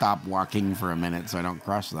I always stop walking for a minute so I don't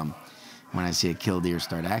crush them when I see a killdeer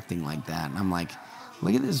start acting like that. And I'm like,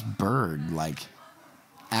 look at this bird, like,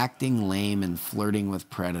 acting lame and flirting with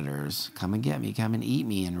predators. Come and get me, come and eat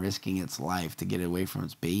me, and risking its life to get away from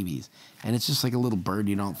its babies. And it's just like a little bird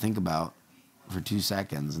you don't think about for 2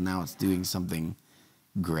 seconds, and now it's doing something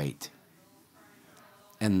great.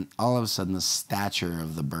 And all of a sudden, the stature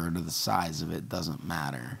of the bird or the size of it doesn't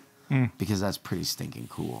matter because that's pretty stinking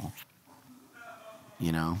cool.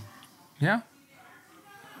 You know? Yeah.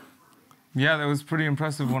 Yeah, that was pretty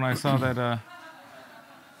impressive when I saw that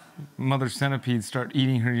mother centipede start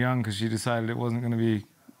eating her young because she decided it wasn't going to be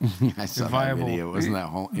I saw viable. that video. Wasn't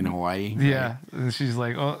that in Hawaii? Yeah, and she's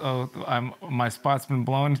like, my spot's been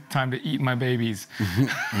blown. Time to eat my babies.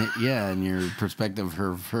 Yeah, and your perspective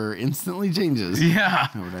of her instantly changes. Yeah,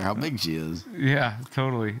 No matter how big she is. yeah,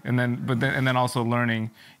 totally. And then also learning.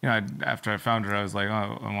 You know, after I found her, I was like,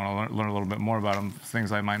 oh, I want to learn a little bit more about them,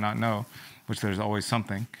 things I might not know, which there's always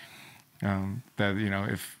something that, you know,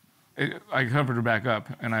 I covered her back up,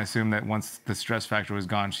 and I assumed that once the stress factor was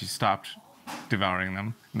gone, she stopped devouring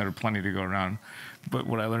them, and there were plenty to go around. But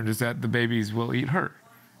what I learned is that the babies will eat her,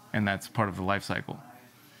 and that's part of the life cycle.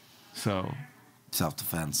 So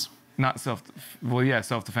Self-defense. not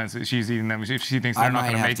self-defense. She's eating them. If she thinks they're not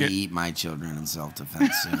going to make it, I might have to eat my children in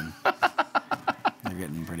self-defense soon. They're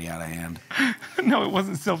getting pretty out of hand. No, it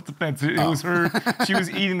wasn't self-defense. It was her. She was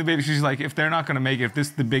eating the baby. She's like, if they're not going to make it,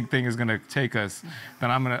 if the big thing is going to take us,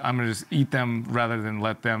 then I'm gonna just eat them rather than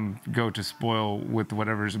let them go to spoil with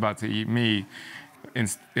whatever's about to eat me,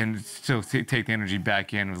 and still take the energy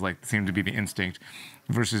back in. Was like seemed to be the instinct,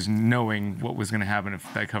 versus knowing what was going to happen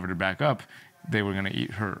if I covered her back up, they were going to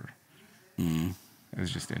eat her. It was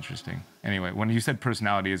just interesting. Anyway, when you said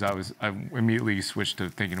personalities, I immediately switched to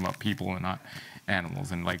thinking about people and not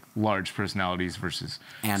animals, and like large personalities versus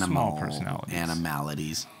small personalities.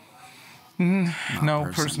 Animalities. No,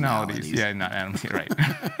 personalities. Yeah, not animals. Yeah, right.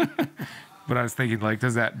 But I was thinking, like,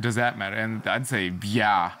 does that matter? And I'd say,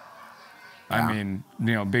 yeah. I mean,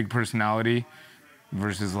 you know, big personality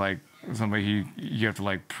versus like somebody you have to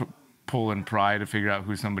like pull and pry to figure out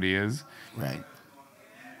who somebody is. Right.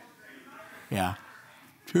 Yeah.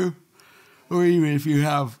 True. Or even if you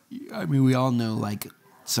have, I mean, we all know like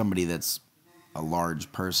somebody that's a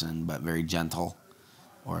large person but very gentle,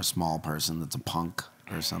 or a small person that's a punk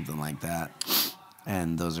or something like that.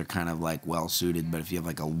 And those are kind of like well suited. But if you have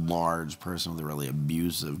like a large person with a really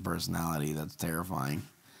abusive personality, that's terrifying.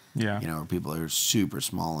 Yeah. You know, or people who are super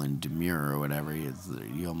small and demure or whatever,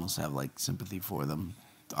 you almost have like sympathy for them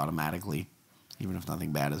automatically, even if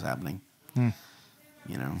nothing bad is happening. You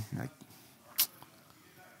know, like,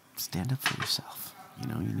 stand up for yourself. You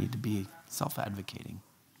know, you need to be self-advocating.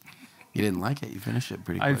 You didn't like it. You finished it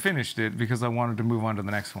pretty quick. I finished it because I wanted to move on to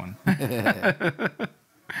the next one.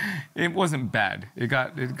 It wasn't bad. It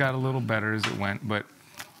got a little better as it went, but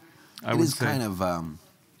I would say... It is kind of...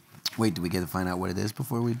 wait, do we get to find out what it is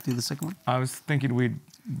before we do the second one? I was thinking we'd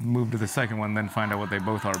move to the second one, then find out what they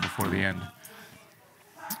both are before the end.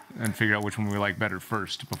 And figure out which one we like better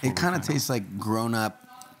first. It kind of tastes like grown-up,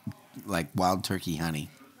 like wild turkey honey.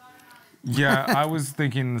 Yeah, I was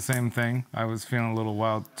thinking the same thing. I was feeling a little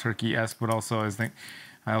wild turkey-esque, but also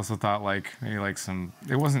I also thought like maybe like some.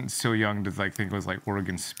 It wasn't so young to like think it was like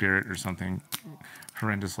Oregon Spirit or something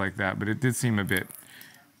horrendous like that, but it did seem a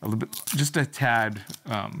little bit, just a tad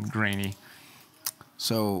grainy.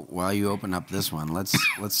 So while you open up this one, let's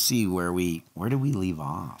see where did we leave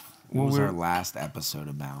off? What was our last episode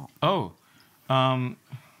about? Oh,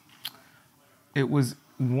 it was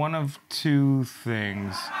one of two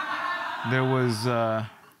things. There was the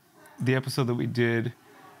episode that we did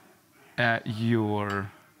at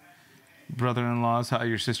your brother-in-law's,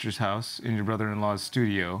 your sister's house, in your brother-in-law's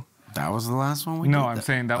studio. That was the last one we did? No, I'm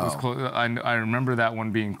saying that was close. I remember that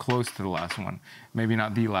one being close to the last one. Maybe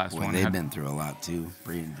not the last one. They've been through a lot too,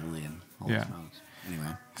 Bree and Julian. Holy smokes.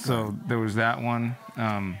 Anyway. So there was that one.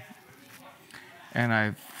 And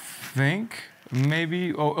I think maybe,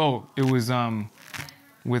 it was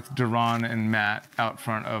with Duran and Matt out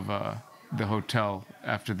front of the hotel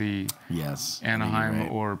after the Anaheim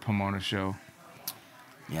or Pomona show.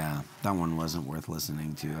 Yeah, that one wasn't worth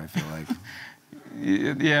listening to, I feel like.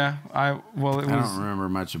 Yeah, I don't remember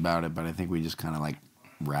much about it, but I think we just kind of like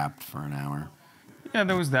rapped for an hour. Yeah,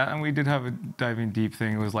 there was that, and we did have a diving deep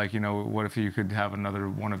thing. It was like, what if you could have another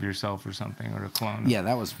one of yourself or something, or a clone? Yeah,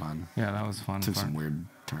 that was fun. Yeah, that was fun. Took some weird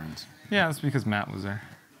turns. Yeah, that's because Matt was there.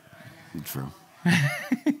 True.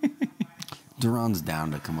 Duran's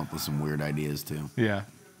down to come up with some weird ideas too. Yeah.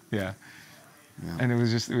 And it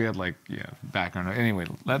was just, we had background. Anyway,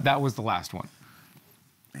 that was the last one.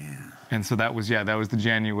 Yeah. And so that was the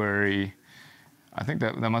January, I think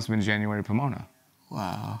that must have been January Pomona.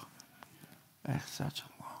 Wow. That's such a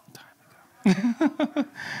long time ago.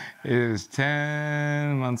 It is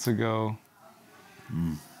 10 months ago.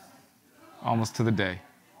 Almost to the day.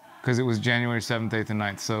 Because it was January 7th, 8th, and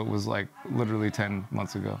 9th, so it was like literally 10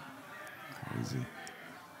 months ago. Crazy.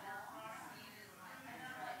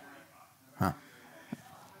 Huh.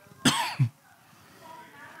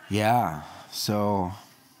 Yeah, so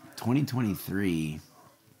 2023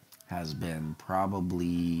 has been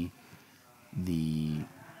probably the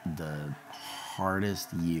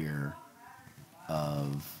hardest year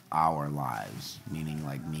of our lives, meaning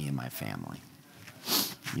like me and my family.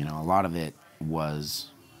 A lot of it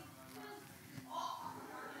was,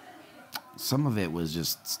 some of it was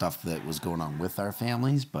just stuff that was going on with our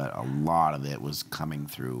families, but a lot of it was coming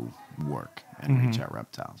through work and Reach Out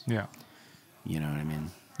Reptiles. Yeah. You know what I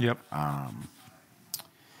mean? Yep.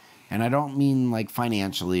 And I don't mean like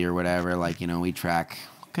financially or whatever, like, we track,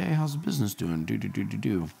 okay, how's the business doing?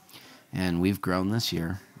 Do. And we've grown this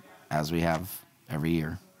year, as we have every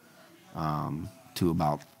year, to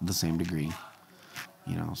about the same degree.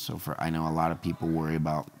 So I know a lot of people worry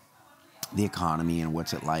about the economy and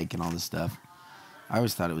what's it like and all this stuff. I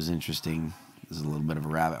always thought it was interesting. This is a little bit of a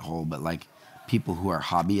rabbit hole, but like people who are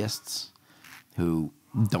hobbyists who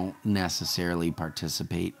don't necessarily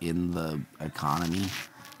participate in the economy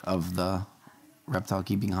of the reptile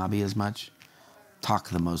keeping hobby as much talk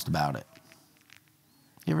the most about it.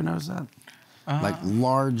 You ever notice that? Like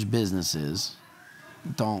large businesses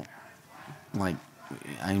don't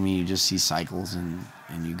you just see cycles and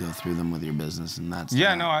you go through them with your business, and that's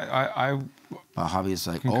I a hobbyist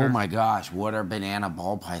like, concur. oh my gosh, what are banana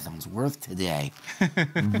ball pythons worth today?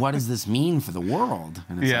 What does this mean for the world?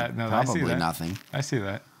 And it's probably I see that. nothing. I see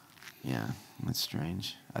that. Yeah, that's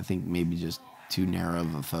strange. I think maybe just too narrow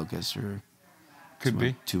of a focus, or could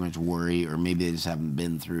be too much worry, or maybe they just haven't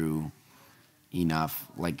been through enough.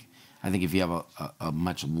 Like, I think if you have a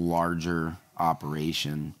much larger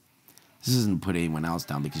operation, this isn't put anyone else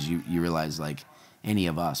down, because you realize like any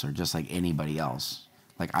of us are just like anybody else.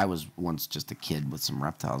 Like I was once just a kid with some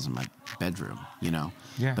reptiles in my bedroom, Yeah.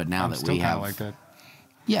 But now I'm that still we have, like that.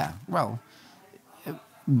 Yeah, well,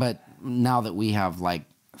 but now that we have like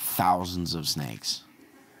thousands of snakes,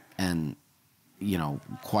 and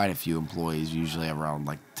quite a few employees, usually have around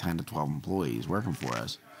like 10 to 12 employees working for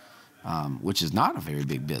us, which is not a very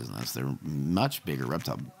big business. They're much bigger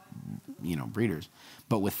reptile, breeders.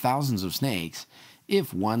 But with thousands of snakes,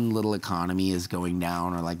 if one little economy is going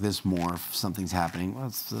down, or like this morph, something's happening,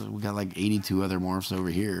 well, we got like 82 other morphs over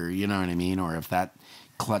here, you know what I mean? Or if that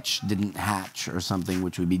clutch didn't hatch or something,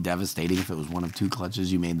 which would be devastating if it was one of 2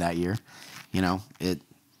 clutches you made that year. You know, it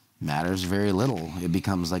matters very little. It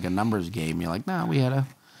becomes like a numbers game. You're like, nah, we had a,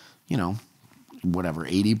 you know, whatever,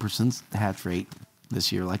 80% hatch rate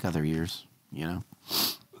this year like other years, you know?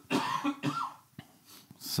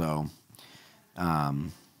 So,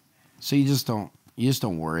 so you just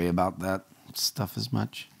don't worry about that stuff as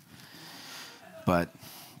much. But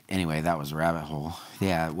anyway, that was a rabbit hole.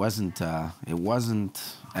 Yeah, it wasn't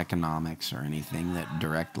economics or anything that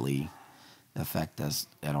directly affect us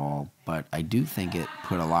at all, but I do think it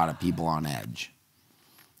put a lot of people on edge.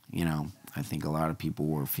 You know, I think a lot of people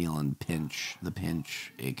were feeling the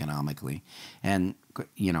pinch economically. And,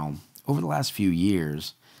 you know, over the last few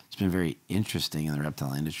years, it's been very interesting in the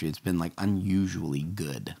reptile industry. It's been like unusually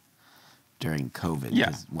good during COVID. Yeah,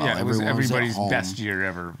 it was everybody's at home, best year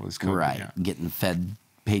ever was COVID. right? Yeah. Getting fed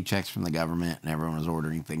paychecks from the government, and everyone was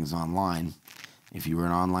ordering things online. If you were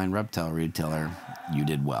an online reptile retailer, you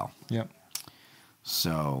did well. Yep.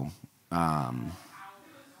 So, so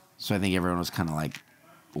I think everyone was kind of like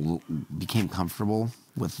became comfortable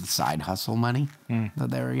with the side hustle money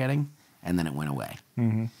that they were getting, and then it went away.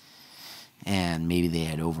 Mm-hmm. And maybe they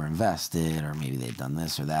had overinvested, or maybe they'd done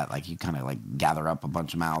this or that. Like you kind of like gather up a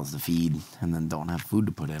bunch of mouths to feed, and then don't have food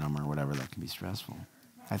to put in them or whatever. That can be stressful.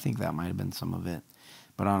 I think that might have been some of it,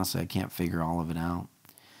 but honestly, I can't figure all of it out.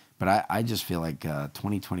 But I just feel like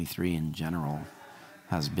 2023 in general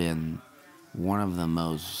has been one of the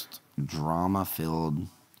most drama-filled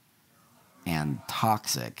and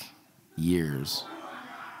toxic years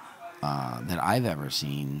that I've ever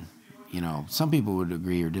seen. You know, some people would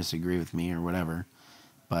agree or disagree with me or whatever,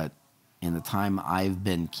 but in the time I've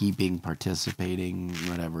been participating,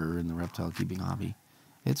 whatever, in the reptile keeping hobby,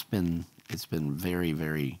 it's been very,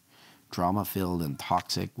 very drama-filled and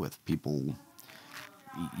toxic with people,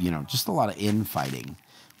 you know, just a lot of infighting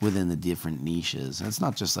within the different niches. And it's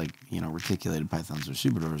not just like, you know, reticulated pythons or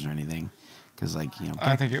superdors or anything, because like, you know,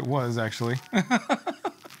 I think it was actually.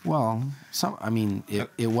 well,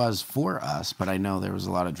 it was for us, but I know there was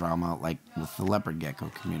a lot of drama, like with the leopard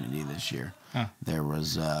gecko community this year. Huh. There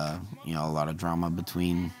was, you know, a lot of drama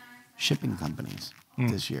between shipping companies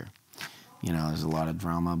this year. You know, there's a lot of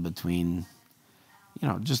drama between, you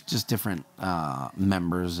know, just different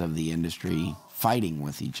members of the industry fighting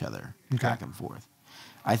with each other back and forth.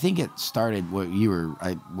 I think it started what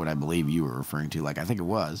I believe you were referring to. Like I think it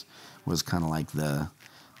was kind of like the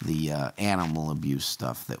animal abuse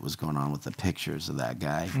stuff that was going on with the pictures of that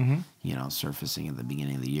guy, you know, surfacing at the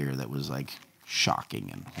beginning of the year. That was like shocking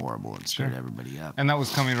and horrible and stirred everybody up. And that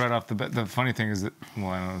was coming right off the bat. The funny thing is that, well,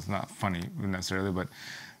 I know it's not funny necessarily, but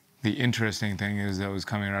the interesting thing is that it was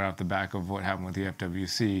coming right off the back of what happened with the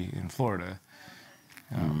FWC in Florida.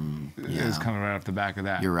 It was coming right off the back of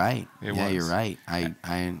that. You're right. You're right.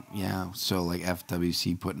 So like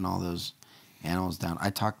FWC putting all those animals down. I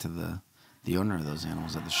talked to the owner of those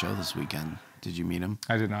animals at the show this weekend. Did you meet him?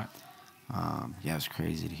 I did not. Yeah, it was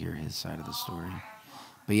crazy to hear his side of the story.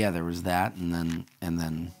 But yeah, there was that, and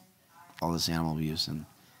then all this animal abuse, and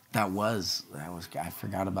I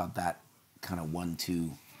forgot about that kind of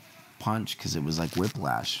 1-2 punch, because it was like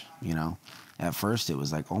whiplash, you know. At first it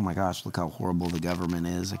was like, oh my gosh, look how horrible the government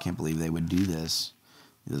is. I can't believe they would do this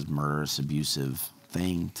murderous, abusive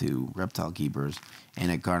thing to reptile keepers,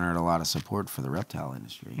 and it garnered a lot of support for the reptile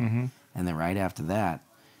industry. And then right after that,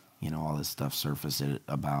 you know, all this stuff surfaced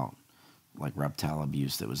about like reptile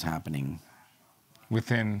abuse that was happening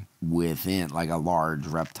within like a large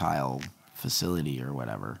reptile facility or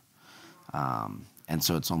whatever. And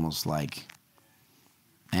so it's almost like,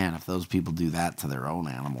 man, if those people do that to their own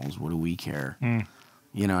animals, what do we care?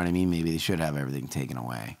 You know what I mean? Maybe they should have everything taken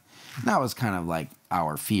away. And that was kind of like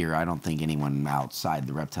our fear. I don't think anyone outside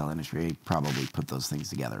the reptile industry probably put those things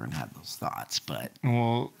together and had those thoughts, but...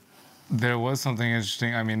 Well, there was something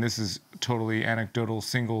interesting. I mean, this is totally anecdotal,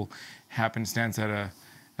 single happenstance at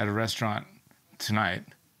a restaurant tonight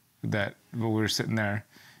that we were sitting there,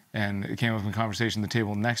 and it came up in conversation. The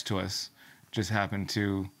table next to us just happened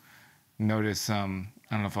to notice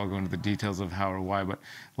I don't know if I'll go into the details of how or why, but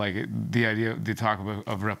like the talk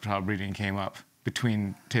of reptile breeding came up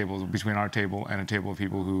between our table and a table of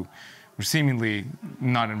people who were seemingly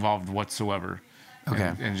not involved whatsoever.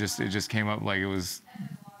 Okay. And it just came up like it was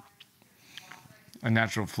a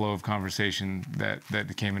natural flow of conversation that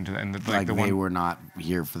came into that. And they were not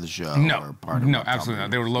here for the show. No, or part of no, absolutely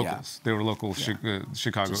not. They were locals. Yeah. They were local Chicago,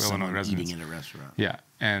 Just Illinois residents. eating in a restaurant. Yeah,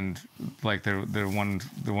 and like the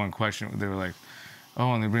one question, they were like,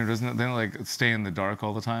 "Oh, and the breeder doesn't they like stay in the dark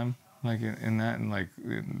all the time, like in that?" And like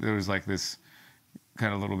there was like this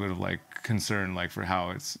kind of little bit of like concern, like for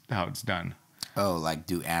how it's done. Oh, like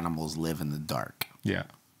do animals live in the dark? Yeah.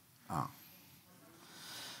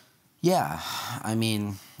 Yeah, I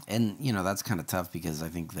mean, and that's kind of tough because I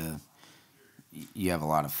think you have a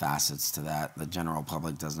lot of facets to that. The general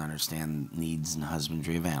public doesn't understand needs and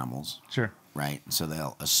husbandry of animals, Sure. right? So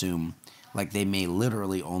they'll assume, like they may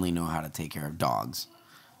literally only know how to take care of dogs,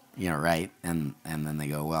 right? And then they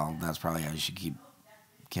go, well, that's probably how you should keep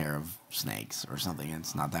care of snakes or something. And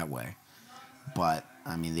it's not that way. But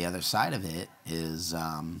I mean, the other side of it is,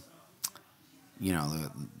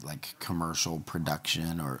 like commercial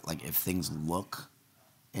production, or like if things look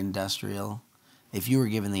industrial, if you were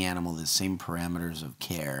giving the animal the same parameters of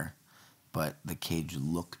care, but the cage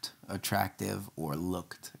looked attractive or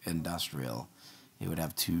looked industrial, it would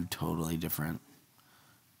have two totally different,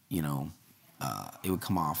 it would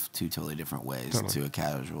come off two totally different ways Totally. to a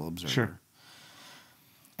casual observer. Sure.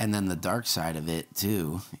 And then the dark side of it,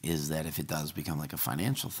 too, is that if it does become like a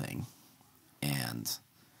financial thing, and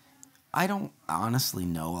I don't honestly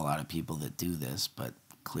know a lot of people that do this, but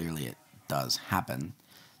clearly it does happen,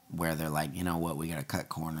 where they're like, you know what, we got to cut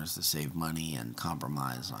corners to save money and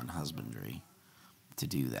compromise on husbandry to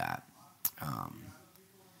do that.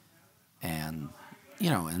 And,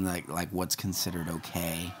 and like what's considered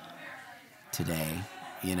okay today,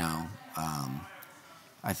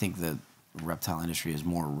 I think the reptile industry is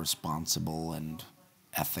more responsible and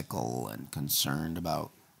ethical and concerned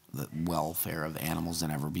about the welfare of animals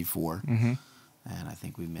than ever before. Mm-hmm. And I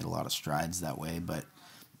think we've made a lot of strides that way, but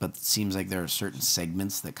it seems like there are certain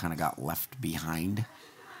segments that kind of got left behind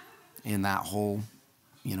in that whole,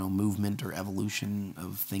 movement or evolution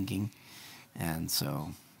of thinking. And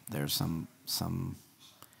so there's some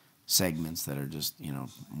segments that are just,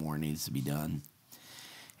 more needs to be done.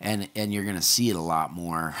 And you're going to see it a lot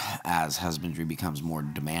more as husbandry becomes more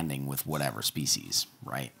demanding with whatever species,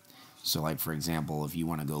 right? So, like, for example, if you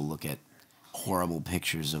want to go look at horrible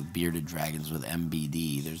pictures of bearded dragons with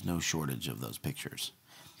MBD, there's no shortage of those pictures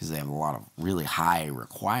because they have a lot of really high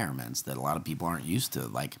requirements that a lot of people aren't used to,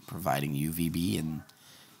 like providing UVB and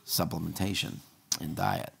supplementation in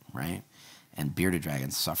diet, right? And bearded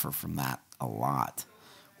dragons suffer from that a lot.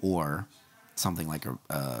 Or something like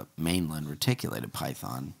a mainland reticulated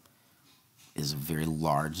python is a very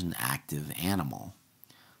large and active animal.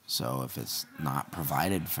 So if it's not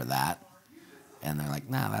provided for that, and they're like,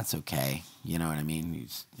 nah, that's okay. You know what I mean?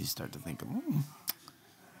 You start to think,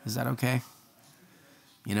 is that okay?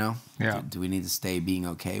 Yeah. Do we need to stay being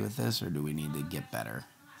okay with this, or do we need to get better?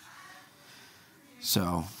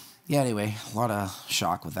 So, yeah, anyway, a lot of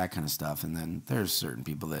shock with that kind of stuff. And then there's certain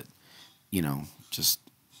people that, just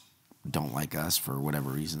don't like us for whatever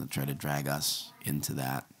reason that try to drag us into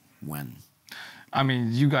that when... I mean,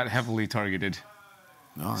 you got heavily targeted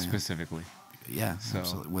specifically. specifically. Yeah, So-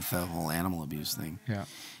 absolutely. With the whole animal abuse thing. Yeah.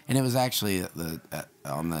 And it was actually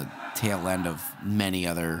on the tail end of many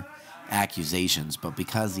other accusations, but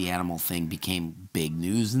because the animal thing became big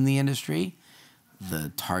news in the industry,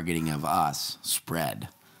 the targeting of us spread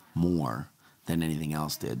more than anything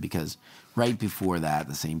else did. Because right before that,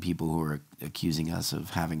 the same people who were accusing us of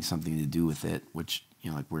having something to do with it, which,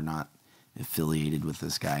 like we're not affiliated with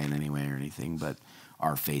this guy in any way or anything, but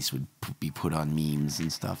our face would be put on memes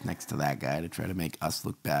and stuff next to that guy to try to make us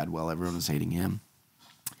look bad while everyone was hating him.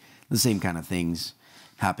 The same kind of things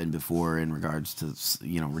happened before in regards to,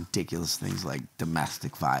 ridiculous things like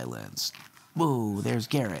domestic violence. Whoa, there's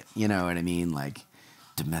Garrett. You know what I mean? Like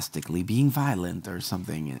domestically being violent or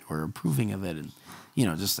something, or approving of it, and,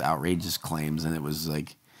 just outrageous claims. And it was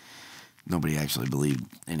like, nobody actually believed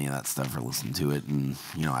any of that stuff or listened to it. And,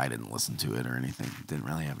 I didn't listen to it or anything. It didn't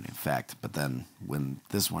really have any effect. But then when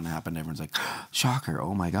this one happened, everyone's like, shocker,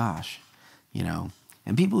 oh my gosh.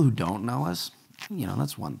 And people who don't know us,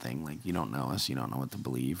 that's one thing. Like, you don't know us, you don't know what to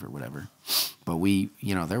believe or whatever. But we,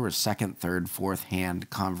 there were second, third, fourth hand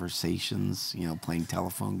conversations, playing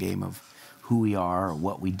telephone game of who we are or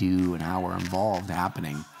what we do and how we're involved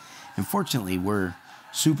happening. And fortunately, we're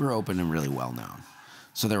super open and really well known.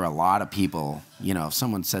 So there were a lot of people, if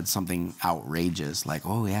someone said something outrageous, like,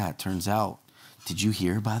 oh yeah, it turns out, did you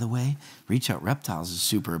hear, by the way, Reach Out Reptiles is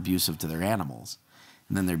super abusive to their animals.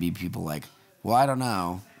 And then there'd be people like, well, I don't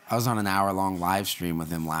know. I was on an hour-long live stream with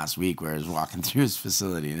him last week where I was walking through his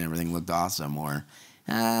facility and everything looked awesome. Or,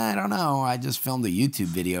 I don't know, I just filmed a YouTube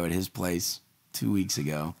video at his place 2 weeks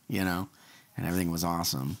ago, and everything was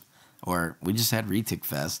awesome. Or we just had Retic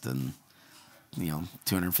Fest and,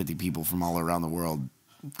 250 people from all around the world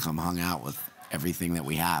come hung out with everything that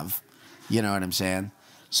we have. You know what I'm saying?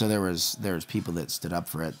 So there was people that stood up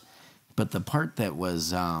for it. But the part that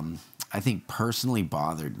was, I think, personally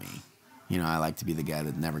bothered me, You know, I like to be the guy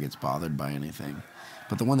that never gets bothered by anything.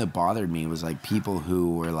 But the one that bothered me was like people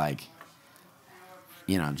who were like,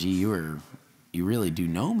 you know, gee, you really do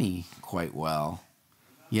know me quite well.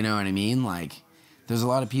 You know what I mean? Like, there's a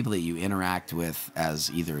lot of people that you interact with as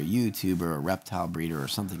either a YouTuber, a reptile breeder, or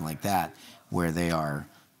something like that, where they are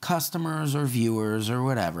customers or viewers or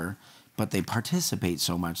whatever, but they participate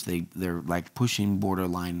so much they're like pushing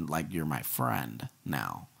borderline like you're my friend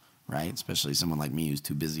now, right? Especially someone like me who's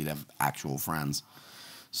too busy to have actual friends.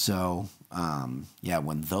 So, yeah,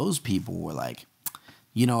 when those people were like,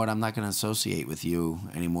 you know what, I'm not going to associate with you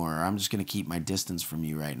anymore, or I'm just going to keep my distance from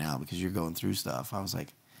you right now because you're going through stuff, I was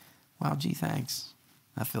like, wow, gee, thanks.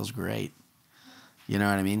 That feels great. You know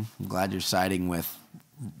what I mean? I'm glad you're siding with,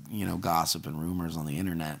 you know, gossip and rumors on the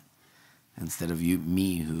internet instead of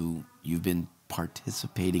me, who you've been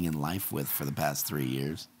participating in life with for the past 3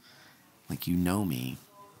 years. Like, you know me.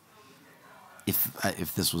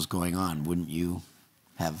 If this was going on, wouldn't you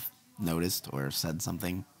have noticed or said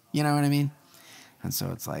something? You know what I mean? And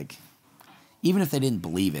so it's like, even if they didn't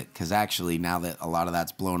believe it, because actually now that a lot of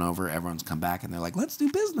that's blown over, everyone's come back and they're like, let's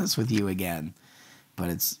do business with you again. But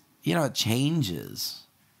it's, you know, it changes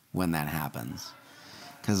when that happens.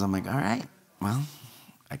 Because I'm like, all right, well,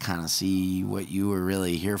 I kind of see what you were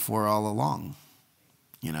really here for all along.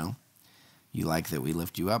 You know, you like that we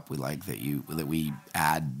lift you up. We like that we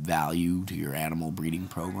add value to your animal breeding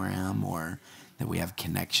program, or that we have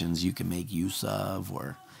connections you can make use of,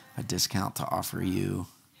 or a discount to offer you.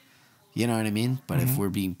 You know what I mean? But if we're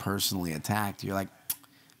being personally attacked, you're like,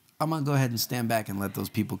 I'm going to go ahead and stand back and let those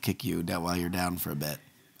people kick you down while you're down for a bit,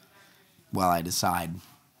 while I decide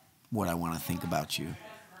what I want to think about you.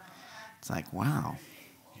 It's like, wow,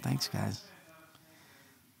 thanks, guys.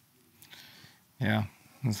 Yeah,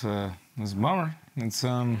 it's a bummer. It's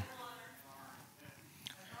yeah,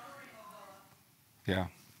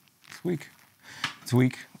 it's weak. It's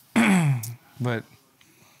weak, but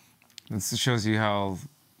it shows you how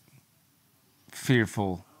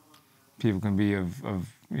fearful people can be of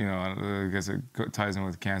you know. I guess it ties in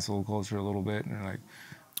with cancel culture a little bit, and they're like,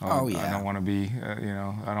 oh yeah, I don't want to be, you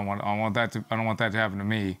know, I don't want that to happen to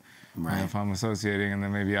me. Right. And if I'm associating, and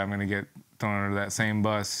then maybe I'm gonna get thrown under that same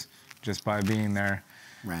bus just by being there.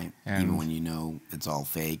 Right. And even when you know it's all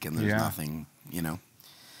fake and there's yeah. nothing, you know.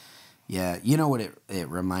 Yeah, you know what it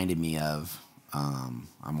reminded me of?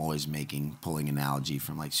 I'm always pulling analogy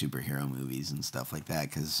from like superhero movies and stuff like that,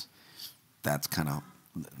 because that's kind of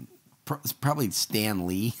probably Stan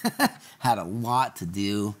Lee had a lot to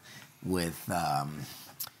do with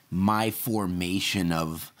my formation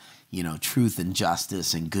of, you know, truth and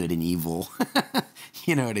justice and good and evil.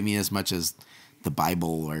 You know what I mean? As much as the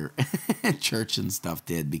Bible or church and stuff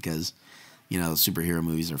did, because, you know, superhero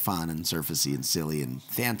movies are fun and surfacey and silly and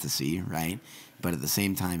fantasy, right? But at the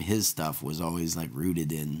same time, his stuff was always like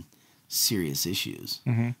rooted in serious issues.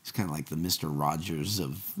 Mm-hmm. It's kind of like the Mr. Rogers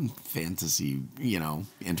of fantasy, you know,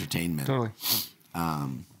 entertainment. Totally.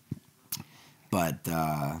 But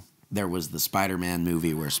there was the Spider-Man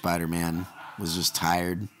movie where Spider-Man was just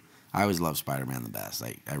tired. I always love Spider-Man the best.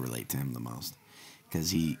 I relate to him the most, because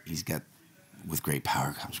he's got, with great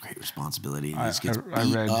power comes great responsibility, and he just gets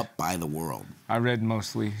beat up by the world. I read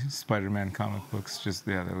mostly Spider-Man comic books. Just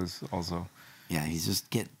that was also. Yeah, he just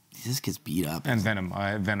gets beat up. And Venom.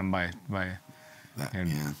 Venom by that,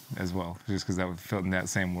 him as well, just because that felt in that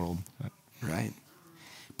same world. But. Right.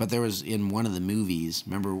 But there was, in one of the movies,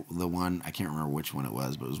 remember the one, I can't remember which one it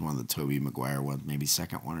was, but it was one of the Tobey Maguire ones, maybe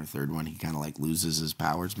second one or third one. He kind of like loses his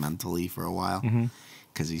powers mentally for a while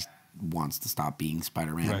because he wants to stop being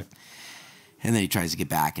Spider-Man. Right. And then he tries to get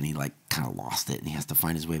back, and he like kind of lost it, and he has to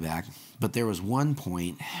find his way back. But there was one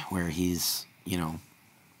point where he's, you know,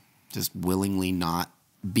 just willingly not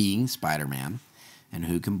being Spider-Man, and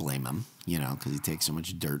who can blame him, you know, because he takes so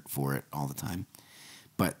much dirt for it all the time.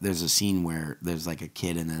 But there's a scene where there's like a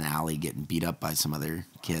kid in an alley getting beat up by some other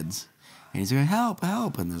kids, and he's going, help,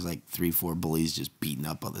 help, and there's like 3-4 bullies just beating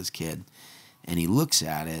up on this kid. And he looks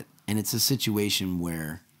at it, and it's a situation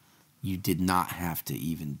where you did not have to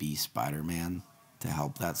even be Spider-Man to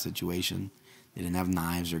help that situation. They didn't have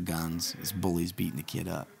knives or guns. This bully's beating the kid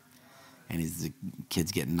up. And the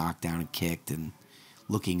kid's getting knocked down and kicked and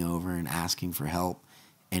looking over and asking for help.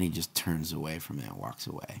 And he just turns away from it and walks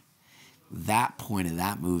away. That point of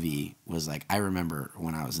that movie was like, I remember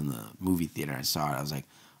when I was in the movie theater and I saw it, I was like,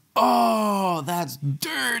 oh, that's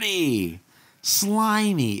dirty,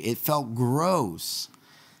 slimy. It felt gross.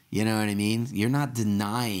 You know what I mean? You're not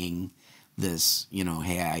denying this, you know,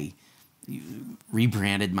 hey, I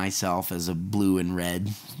rebranded myself as a blue and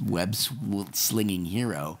red web-slinging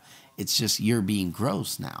hero. It's just you're being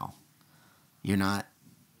gross now. You're not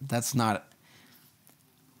that's not.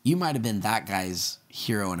 You might have been that guy's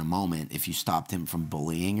hero in a moment if you stopped him from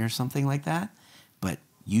bullying or something like that, but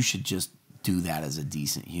you should just do that as a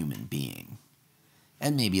decent human being.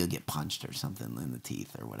 And maybe you'll get punched or something in the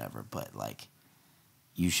teeth or whatever, but like,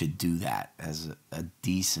 you should do that as a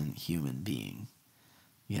decent human being,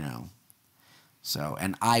 you know? So,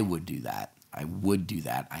 and I would do that. I would do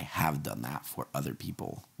that. I have done that for other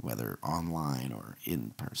people, whether online or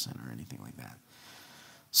in person or anything like that.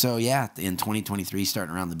 So yeah, in 2023,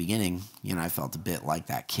 starting around the beginning, you know, I felt a bit like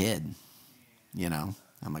that kid, you know?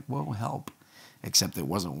 I'm like, whoa, help. Except it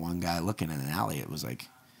wasn't one guy looking in an alley. It was like,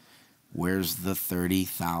 where's the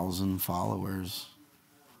 30,000 followers,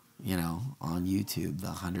 you know, on YouTube, the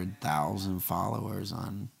 100,000 followers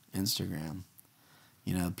on Instagram?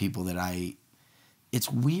 You know, people that it's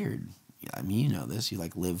weird. I mean, you know this. You,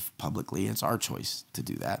 like, live publicly. It's our choice to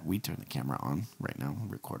do that. We turn the camera on right now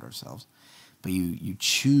and record ourselves. But you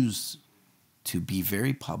choose to be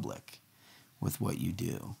very public with what you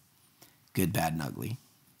do, good, bad, and ugly.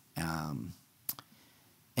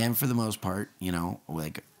 And for the most part, you know,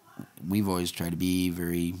 like, we've always tried to be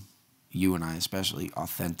very, you and I especially,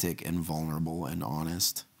 authentic and vulnerable and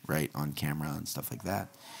honest, right, on camera and stuff like that.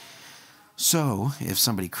 So if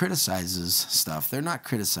somebody criticizes stuff, they're not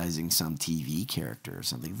criticizing some TV character or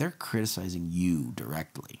something. They're criticizing you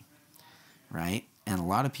directly, right? And a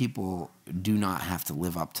lot of people do not have to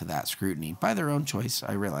live up to that scrutiny by their own choice.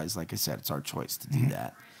 I realize, like I said, it's our choice to do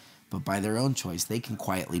that. But by their own choice, they can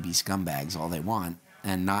quietly be scumbags all they want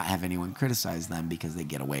and not have anyone criticize them because they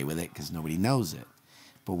get away with it because nobody knows it.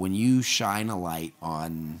 But when you shine a light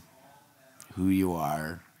on who you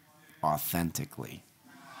are authentically,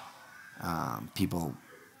 people,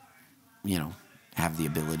 you know, have the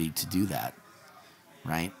ability to do that,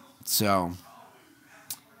 right? So,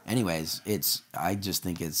 anyways, I just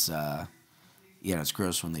think it's, you know, it's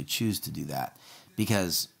gross when they choose to do that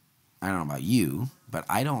because, I don't know about you, but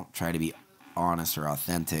I don't try to be honest or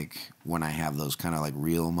authentic when I have those kind of like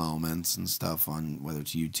real moments and stuff on whether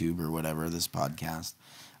it's YouTube or whatever, this podcast.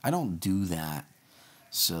 I don't do that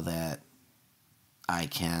so that I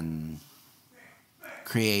can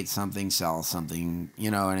create something, sell something,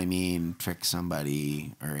 you know what I mean, trick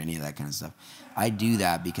somebody or any of that kind of stuff. I do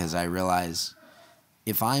that because I realize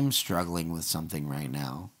if I'm struggling with something right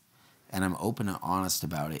now and I'm open and honest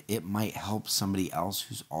about it, it might help somebody else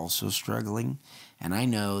who's also struggling. And I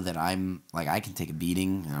know that I'm, like, I can take a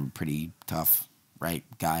beating, and I'm a pretty tough, right,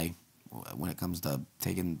 guy when it comes to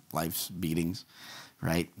taking life's beatings,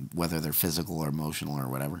 right, whether they're physical or emotional or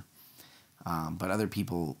whatever. But other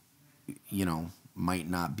people, you know, might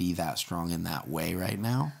not be that strong in that way right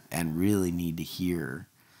now and really need to hear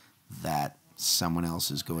that someone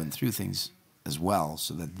else is going through things as well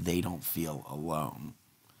so that they don't feel alone.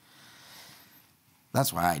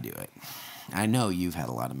 That's why I do it. I know you've had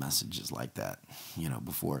a lot of messages like that, you know,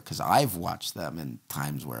 before, because I've watched them in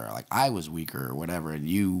times where, like, I was weaker or whatever, and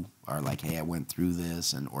you are like, hey, I went through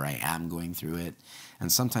this, or I am going through it.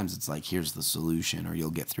 And sometimes it's like, here's the solution, or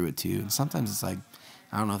you'll get through it too. And sometimes it's like,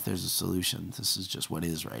 I don't know if there's a solution. This is just what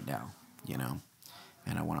is right now, you know?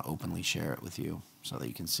 And I want to openly share it with you so that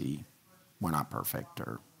you can see we're not perfect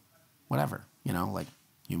or whatever, you know, like,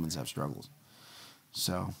 humans have struggles.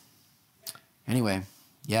 So, anyway,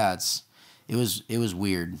 yeah, it was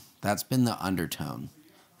weird. That's been the undertone,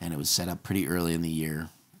 and it was set up pretty early in the year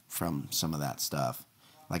from some of that stuff.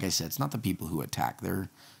 Like I said, it's not the people who attack. They're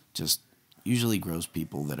just usually gross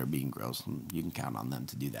people that are being gross, and you can count on them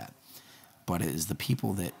to do that. But it is the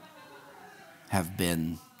people that have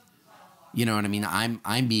been, you know what I mean?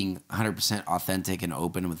 I'm being 100% authentic and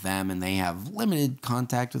open with them, and they have limited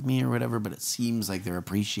contact with me or whatever, but it seems like they're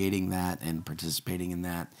appreciating that and participating in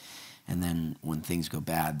that. And then when things go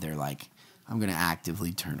bad, they're like, I'm going to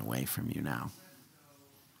actively turn away from you now.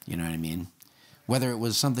 You know what I mean? Whether it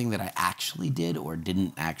was something that I actually did or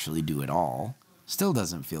didn't actually do at all, still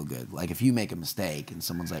doesn't feel good. Like if you make a mistake and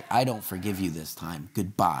someone's like, I don't forgive you this time,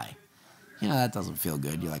 goodbye. You know, that doesn't feel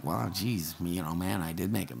good. You're like, well, geez, you know, man, I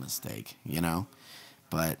did make a mistake, you know?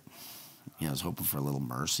 But, you know, I was hoping for a little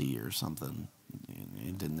mercy or something.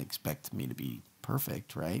 It didn't expect me to be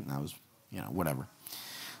perfect, right? And I was, you know, whatever.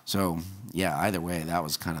 So, yeah, either way, that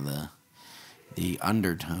was kind of the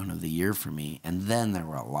undertone of the year for me. And then there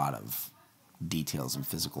were a lot of details and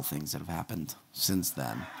physical things that have happened since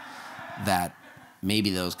then that maybe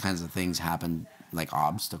those kinds of things happen like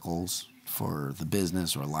obstacles for the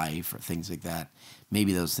business or life or things like that.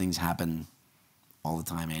 Maybe those things happen all the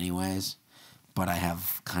time anyways, but I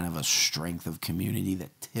have kind of a strength of community that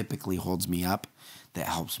typically holds me up, that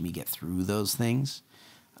helps me get through those things.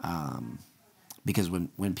 Because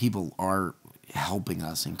when people are helping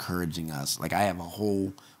us, encouraging us. Like, I have a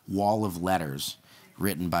whole wall of letters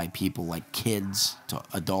written by people, like kids to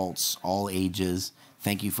adults, all ages.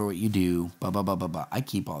 Thank you for what you do. Blah, blah, blah, blah, blah. I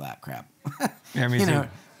keep all that crap. Yeah, me too.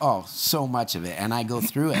 Oh, so much of it. And I go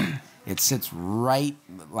through it. It sits right,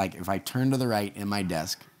 like if I turn to the right in my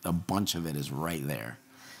desk, a bunch of it is right there.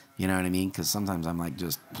 You know what I mean? Because sometimes I'm like,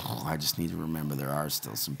 I just need to remember there are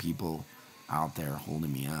still some people out there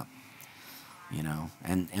holding me up. You know?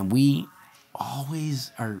 And we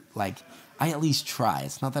always are like, I at least try.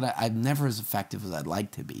 It's not that I'm never as effective as I'd like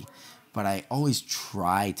to be, but I always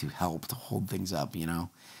try to help to hold things up, you know?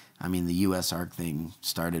 I mean, the US ARC thing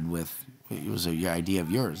started with, it was an idea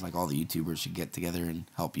of yours. Like, all the YouTubers should get together and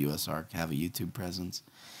help US ARC have a YouTube presence.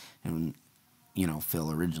 And, you know,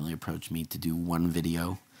 Phil originally approached me to do one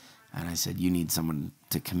video. And I said, you need someone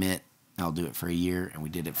to commit. I'll do it for a year. And we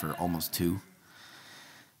did it for almost 2.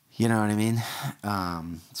 You know what I mean?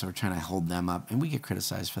 So we're trying to hold them up. And we get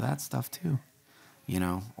criticized for that stuff too. You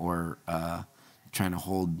know, or trying to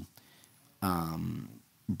hold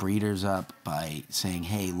breeders up by saying,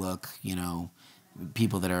 hey, look, you know,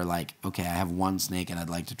 people that are like, okay, I have one snake and I'd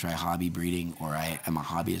like to try hobby breeding, or I am a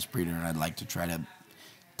hobbyist breeder and I'd like to try to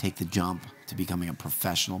take the jump to becoming a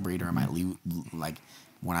professional breeder. I might leave, like,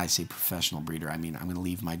 when I say professional breeder, I mean I'm going to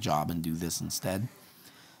leave my job and do this instead.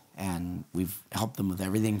 And we've helped them with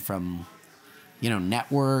everything from, you know,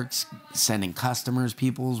 networks, sending customers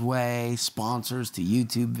people's way, sponsors to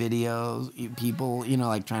YouTube videos, people, you know,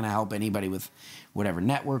 like trying to help anybody with whatever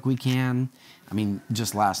network we can. I mean,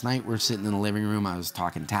 just last night we're sitting in the living room. I was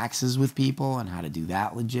talking taxes with people and how to do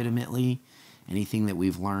that legitimately. Anything that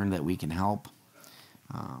we've learned that we can help.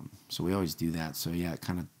 So we always do that. So yeah, it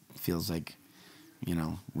kind of feels like, you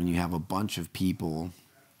know, when you have a bunch of people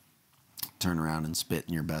turn around and spit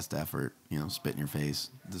in your best effort, you know, spit in your face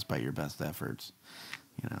despite your best efforts,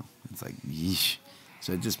 you know, it's like, yeesh.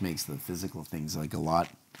 So it just makes the physical things like a lot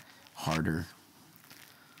harder,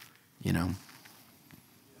 you know.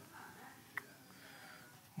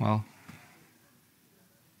 Well,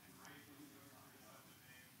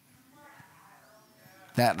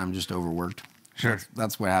 that, and I'm just overworked. sure.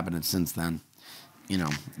 That's what happened since then. You know,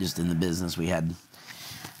 just in the business, we had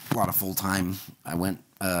a lot of full-time. I went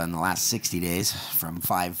in the last 60 days from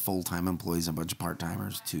 5 full-time employees, a bunch of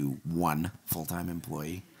part-timers, to 1 full-time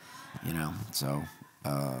employee, you know. So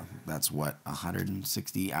that's what,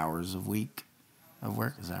 160 hours a week of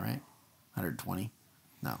work? Is that right? 120?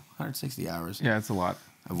 No, 160 hours. Yeah, it's a lot.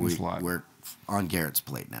 Of It's a lot. work on Garrett's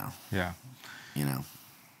plate now. Yeah. You know,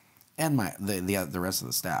 and the rest of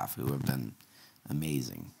the staff who have been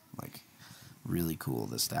amazing, like really cool.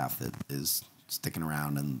 The staff that is sticking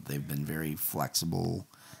around, and they've been very flexible,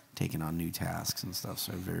 taking on new tasks and stuff.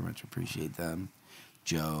 So I very much appreciate them.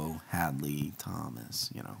 Joe, Hadley, Thomas,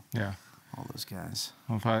 you know, Yeah. all those guys.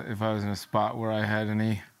 Well, if I was in a spot where I had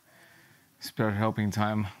any spare helping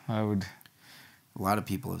time, I would. A lot of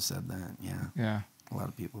people have said that. Yeah. Yeah. A lot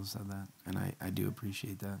of people have said that, and I do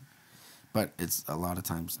appreciate that. But it's a lot of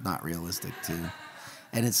times not realistic, too.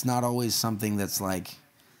 And it's not always something that's like,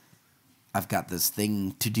 I've got this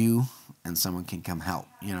thing to do, and someone can come help.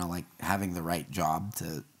 You know, like having the right job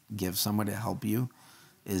to give someone to help you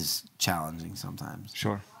is challenging sometimes.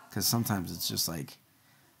 Sure. Because sometimes it's just like,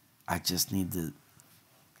 I just need to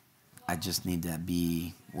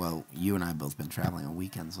be, well, you and I have both been traveling on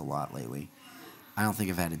weekends a lot lately. I don't think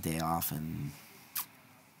I've had a day off in,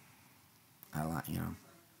 you know,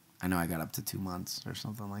 I know I got up to 2 months or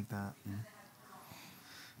something like that. And,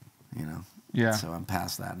 you know. Yeah. So I'm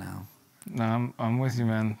past that now. No, I'm with you,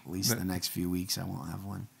 man. At least the next few weeks I won't have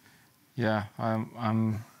one. Yeah,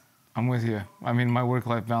 I'm with you. I mean, my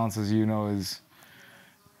work-life balance, as you know, is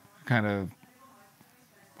kind of.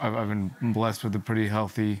 I've been blessed with a pretty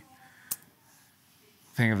healthy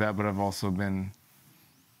thing of that, but I've also been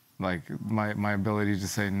like my ability to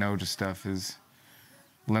say no to stuff is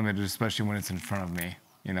limited, especially when it's in front of me.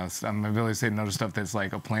 You know, my ability to say no to stuff that's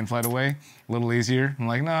like a plane flight away, a little easier. I'm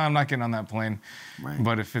like, no, I'm not getting on that plane. Right.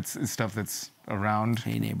 But if it's stuff that's around.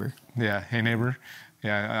 Hey, neighbor. Yeah, hey, neighbor.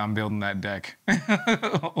 Yeah, I'm building that deck.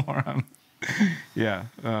 Or yeah.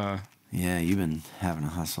 Yeah, you've been having to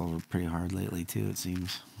hustle pretty hard lately, too, it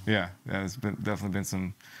seems. Yeah, it's definitely been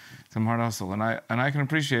some hard hustle. And I can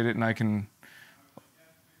appreciate it, and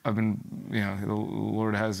I've been, you know, the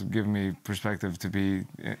Lord has given me perspective to be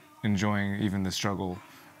enjoying even the struggle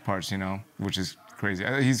parts, you know, which is crazy.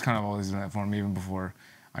 He's kind of always done that for me even before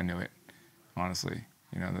I knew it, honestly.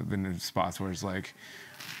 You know, there've been spots where it's like,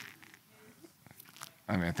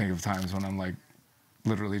 I mean, I think of times when I'm like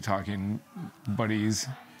literally talking buddies,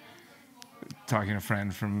 talking to a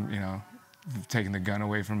friend from, you know, taking the gun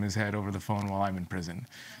away from his head over the phone while I'm in prison.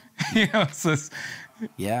 You know, so it's,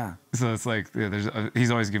 Yeah. so it's like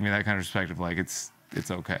he's always given me that kind of perspective, like it's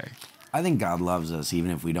okay. I think God loves us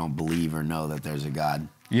even if we don't believe or know that there's a God.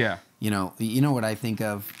 Yeah. You know what I think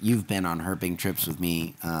of? You've been on herping trips with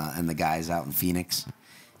me and the guys out in Phoenix,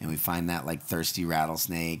 and we find that like thirsty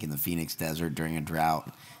rattlesnake in the Phoenix desert during a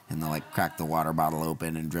drought, and they'll like crack the water bottle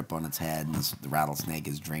open and drip on its head, and the rattlesnake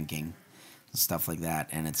is drinking, and stuff like that.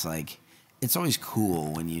 And it's like, it's always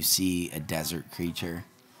cool when you see a desert creature.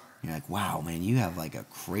 You're like, wow, man, you have like a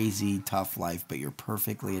crazy tough life, but you're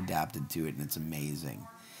perfectly adapted to it, and it's amazing.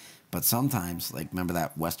 But sometimes, like, remember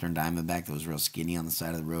that Western Diamondback that was real skinny on the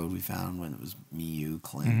side of the road we found when it was me, you,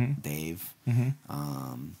 Clint, Dave,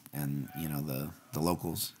 and, you know, the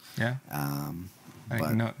locals. Yeah. I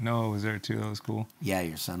think Noah was there too. That was cool. Yeah,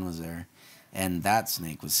 your son was there. And that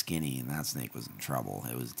snake was skinny, and that snake was in trouble.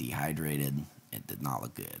 It was dehydrated. It did not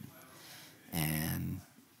look good. And,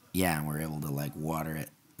 yeah, and we're able to, like, water it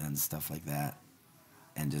and stuff like that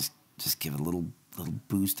and just give it a little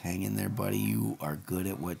boost. Hang in there, buddy. You are good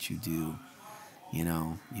at what you do. You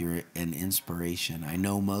know, you're an inspiration. I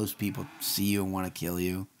know most people see you and want to kill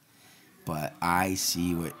you, but I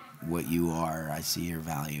see what you are. I see your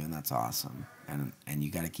value, and that's awesome. And you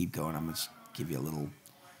got to keep going. I'm going to give you a little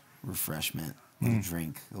refreshment, a little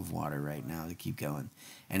drink of water right now to keep going.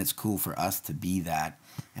 And it's cool for us to be that.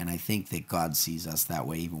 And I think that God sees us that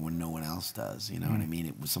way even when no one else does. You know what I mean?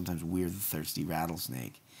 It was sometimes we're the thirsty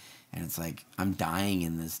rattlesnake. And it's like, I'm dying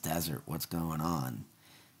in this desert. What's going on?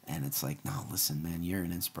 And it's like, no, listen, man, you're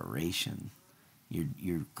an inspiration.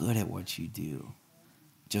 You're good at what you do.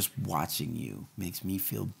 Just watching you makes me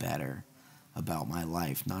feel better about my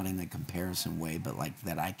life. Not in a comparison way, but like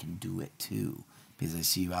that I can do it too. Because I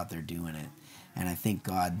see you out there doing it. And I think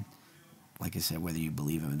God, like I said, whether you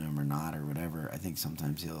believe in him or not or whatever, I think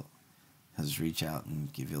sometimes he'll just reach out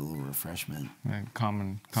and give you a little refreshment. Yeah,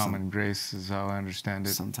 common grace is how I understand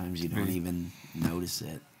it. Sometimes you don't even notice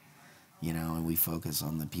it, you know, and we focus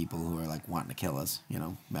on the people who are like wanting to kill us, you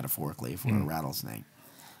know, metaphorically if we're a rattlesnake.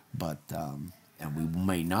 But, and we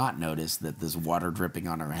may not notice that this water dripping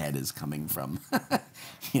on our head is coming from,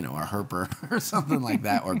 you know, a herper or something like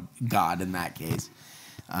that, or God in that case.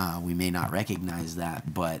 We may not recognize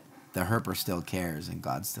that, but the herper still cares and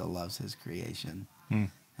God still loves his creation.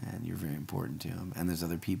 And you're very important to him. And there's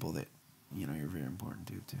other people that, you know, you're very important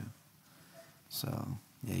to, too. So,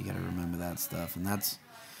 yeah, you got to remember that stuff. And that's,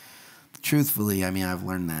 truthfully, I mean, I've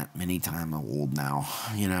learned that many times. I'm old now.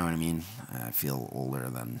 You know what I mean? I feel older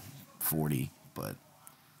than 40, but,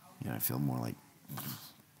 you know, I feel more like,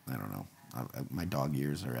 I don't know. My dog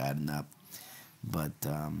years are adding up. But,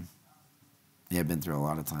 yeah, I've been through a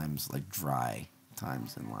lot of times, like dry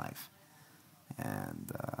times in life.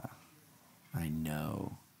 And I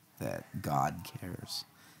know that God cares,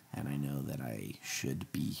 and I know that I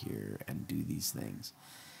should be here and do these things.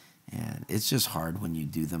 And it's just hard when you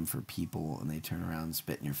do them for people and they turn around and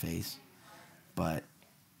spit in your face. But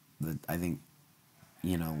I think,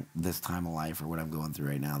 you know, this time of life or what I'm going through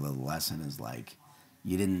right now, the lesson is like,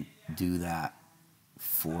 you didn't do that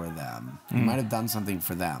for them. You might have done something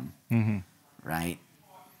for them, right?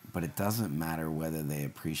 But it doesn't matter whether they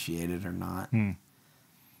appreciate it or not,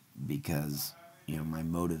 because, you know, my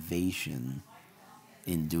motivation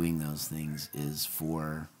in doing those things is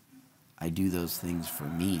I do those things for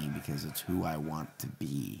me because it's who I want to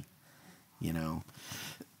be, you know?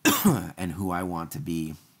 And who I want to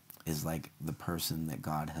be is like the person that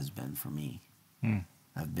God has been for me.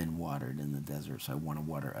 I've been watered in the desert, so I want to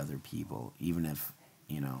water other people, even if,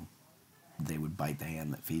 you know, they would bite the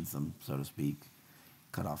hand that feeds them, so to speak,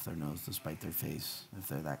 cut off their nose to spite their face, if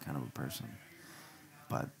they're that kind of a person.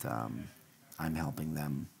 But I'm helping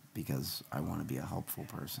them because I want to be a helpful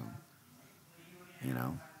person, you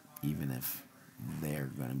know, even if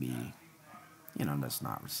they're going to be, you know, just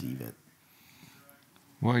not receive it.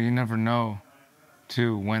 Well, you never know,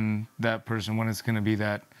 too, when it's going to be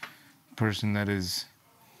that person that is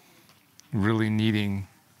really needing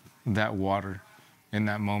that water in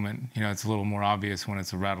that moment. You know, it's a little more obvious when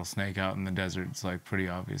it's a rattlesnake out in the desert. It's like pretty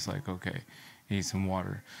obvious, like, okay, you need some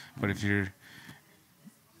water. But if you're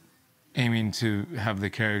aiming to have the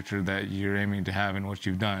character that you're aiming to have in what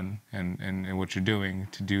you've done and what you're doing,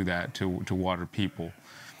 to do that, to water people,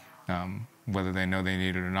 whether they know they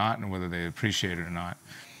need it or not and whether they appreciate it or not,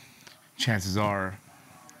 chances are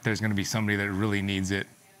there's going to be somebody that really needs it,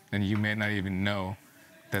 and you may not even know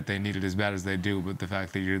that they need it as bad as they do, but the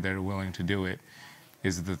fact that you're there willing to do it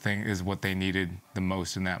is what they needed the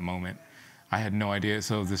most in that moment. I had no idea,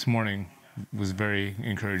 so this morning was very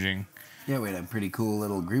encouraging. Yeah, we had a pretty cool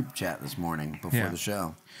little group chat this morning before the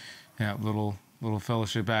show. Yeah, little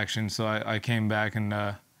fellowship action. So I came back and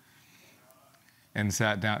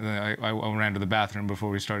sat down. I ran to the bathroom before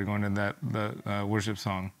we started going to the worship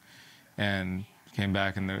song, and came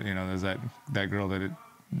back, and there's that girl that had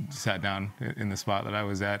sat down in the spot that I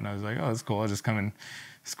was at, and I was like, oh, that's cool. I'll just come and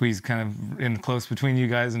squeeze kind of in close between you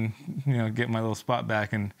guys and get my little spot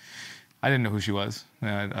back. And I didn't know who she was.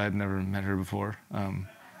 I'd never met her before,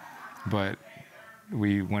 but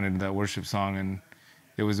we went into that worship song, and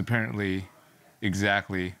it was apparently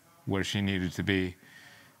exactly where she needed to be.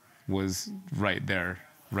 Was right there.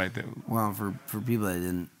 Well, for people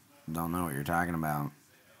that don't know what you're talking about,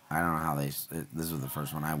 I don't know how this was the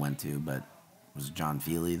first one I went to, but was it John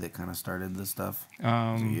Feely that kind of started this stuff?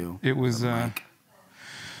 Was it you? It was. Mike?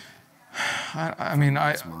 Well,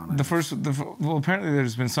 apparently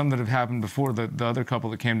there's been some that have happened before. The other couple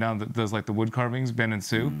that came down that does like the wood carvings, Ben and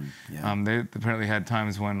Sue. Yeah. They apparently had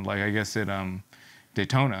times when, like, I guess at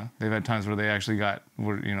Daytona, they've had times where they actually I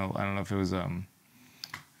don't know if it was oh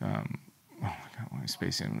my God, I'm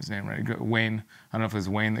spacing his name right. Wayne. I don't know if it was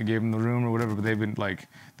Wayne that gave him the room or whatever, but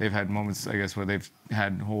they've had moments, I guess, where they've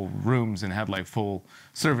had whole rooms and had like full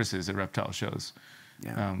services at reptile shows.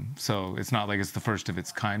 Yeah. So it's not like it's the first of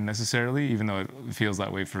its kind necessarily, even though it feels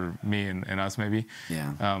that way for me and us maybe.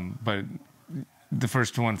 Yeah. But the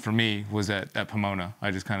first one for me was at Pomona. I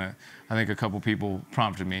think a couple people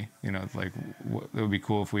prompted me, like it would be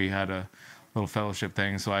cool if we had a little fellowship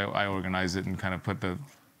thing. So I organized it and kind of put the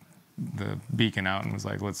beacon out and was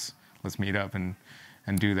like, let's meet up and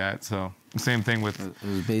do that. So same thing with. It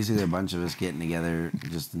was basically a bunch of us getting together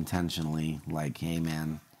just intentionally, like, hey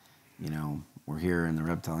man, we're here in the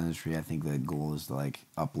reptile industry. I think the goal is to like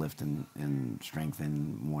uplift and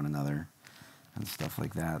strengthen one another and stuff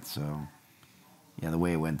like that. So yeah, the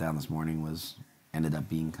way it went down this morning ended up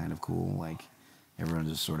being kind of cool. Like everyone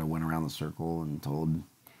just sort of went around the circle and told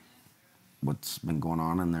what's been going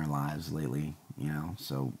on in their lives lately,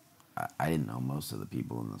 So I didn't know most of the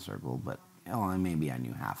people in the circle, but maybe I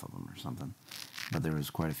knew half of them or something. But there was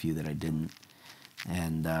quite a few that I didn't.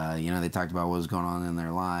 And, they talked about what was going on in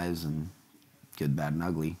their lives and good, bad, and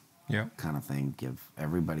ugly kind of thing. Give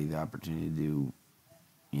everybody the opportunity to do,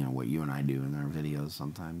 what you and I do in our videos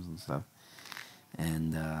sometimes and stuff.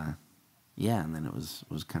 And, and then it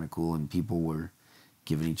was kind of cool. And people were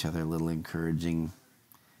giving each other little encouraging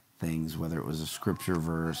things, whether it was a scripture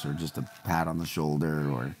verse or just a pat on the shoulder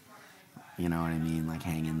or, you know what I mean? Like,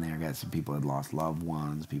 hang in there. Got some people had lost loved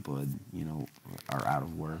ones. People had, are out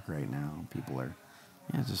of work right now. People are,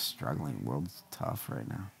 just struggling. World's tough right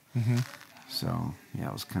now. Mm-hmm. So, yeah,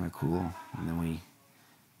 it was kind of cool. And then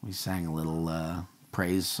we sang a little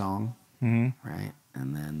praise song, right?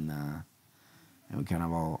 And then we kind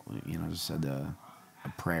of all, just said a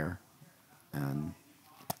prayer and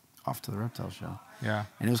off to the reptile show. Yeah.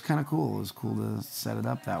 And it was kind of cool. It was cool to set it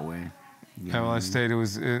up that way. Yeah, well, I stayed. It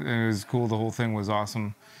was cool. The whole thing was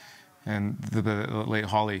awesome, and the late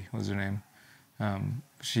Holly was her name.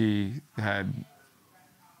 She had.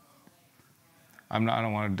 I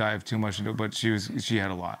don't want to dive too much into it, but she had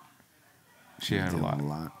a lot. She had a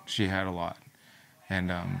lot. She had a lot,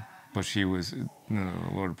 and but she was the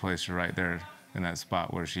Lord placed her right there in that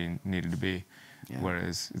spot where she needed to be. Yeah.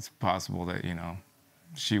 Whereas it's possible that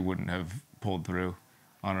she wouldn't have pulled through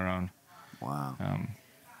on her own. Wow.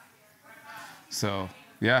 So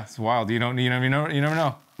yeah, it's wild. You never know. No, you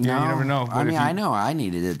never know. But I know I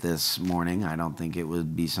needed it this morning. I don't think it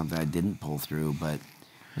would be something I didn't pull through, but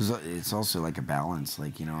it's also like a balance.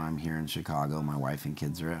 Like, I'm here in Chicago. My wife and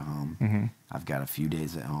kids are at home. Mm-hmm. I've got a few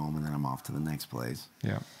days at home, and then I'm off to the next place.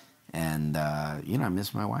 Yeah. And, I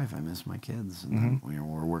miss my wife. I miss my kids. And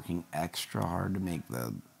we're working extra hard to make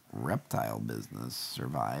the reptile business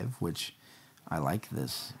survive, which I like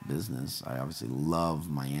this business. I obviously love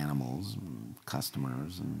my animals and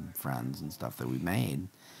customers and friends and stuff that we've made,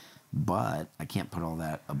 but I can't put all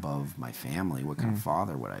that above my family. What kind of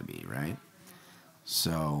father would I be, right?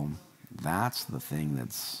 So that's the thing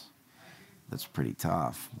that's pretty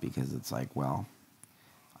tough, because it's like, well,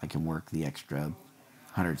 I can work the extra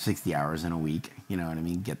 160 hours in a week, you know what I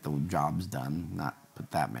mean? Get the jobs done, not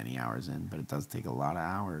put that many hours in, but it does take a lot of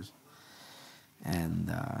hours.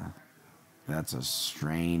 And that's a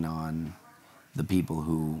strain on the people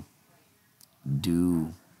who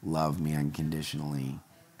do love me unconditionally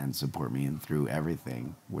and support me and through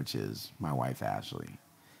everything, which is my wife, Ashley,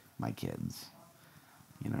 my kids.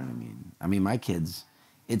 You know what I mean? I mean, my kids,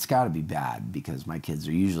 it's got to be bad because my kids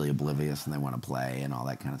are usually oblivious and they want to play and all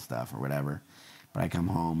that kind of stuff or whatever. But I come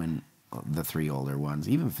home and the three older ones,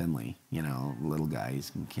 even Finley, little guy,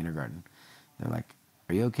 he's in kindergarten. They're like,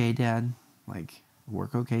 "Are you okay, Dad? Like,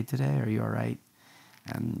 work okay today? Are you all right?"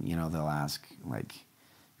 And, you know, they'll ask, like,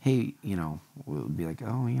 hey, you know, we'll be like,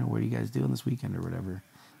 oh, you know, what are you guys doing this weekend or whatever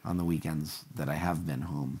on the weekends that I have been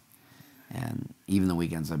home. And even the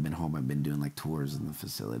weekends I've been home, I've been doing like tours in the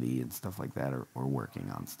facility and stuff like that, or working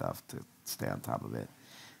on stuff to stay on top of it.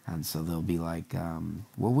 And so they'll be like,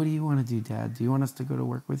 well, what do you want to do, Dad? Do you want us to go to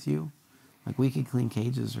work with you? Like, we could clean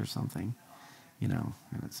cages or something, you know?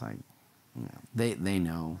 And it's like, you know, they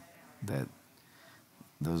know that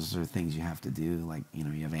those are things you have to do. Like, you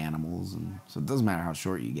know, you have animals, and so it doesn't matter how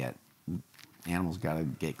short you get. Animals got to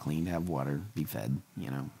get cleaned, have water, be fed, you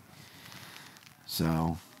know?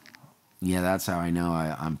 So... yeah, that's how I know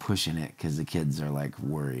I'm pushing it, because the kids are, like,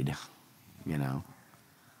 worried, you know.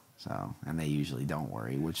 So, and they usually don't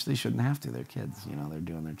worry, which they shouldn't have to. They're kids, you know. They're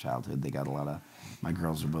doing their childhood. They got a lot of... my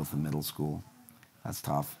girls are both in middle school. That's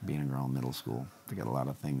tough, being a girl in middle school. They got a lot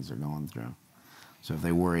of things they're going through. So if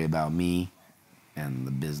they worry about me and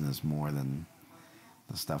the business more than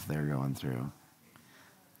the stuff they're going through,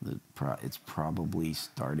 it's probably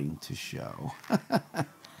starting to show.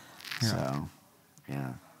 So,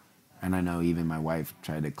 yeah. And I know even my wife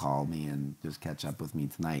tried to call me and just catch up with me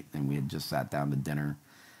tonight. And we had just sat down to dinner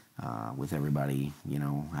with everybody, you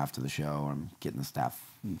know, after the show. I'm getting the staff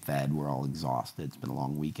fed. We're all exhausted. It's been a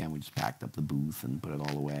long weekend. We just packed up the booth and put it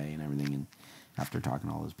all away and everything. And after talking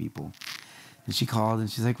to all those people. And she called and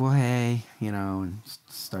she's like, well, hey, you know, and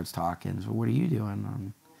starts talking. So what are you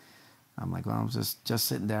doing? I'm like, well, I'm just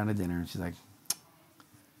sitting down to dinner. And she's like,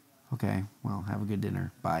 okay, well, have a good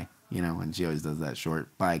dinner. Bye. You know, and she always does that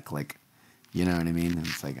short bye click. You know what I mean? And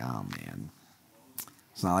it's like, oh, man.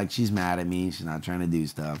 It's not like she's mad at me. She's not trying to do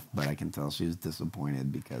stuff. But I can tell she was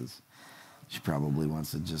disappointed because she probably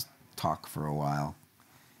wants to just talk for a while.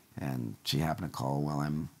 And she happened to call while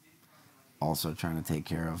I'm also trying to take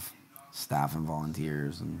care of staff and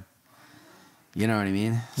volunteers. And you know what I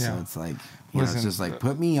mean? Yeah. So it's like, you know, it's just like,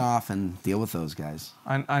 put me off and deal with those guys.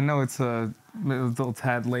 I know it's a little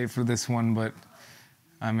tad late for this one, but...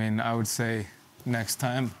 I mean, I would say next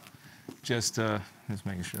time, just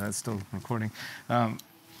making sure that's still recording.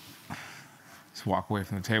 Just walk away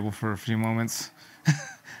from the table for a few moments.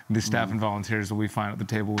 The staff and volunteers will be fine at the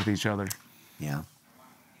table with each other. Yeah.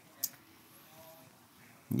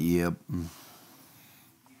 Yep. And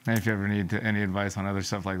if you ever need any advice on other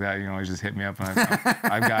stuff like that, you can always just hit me up and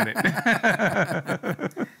I've got it.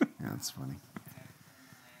 That's funny.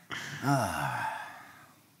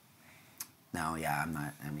 No, yeah, I'm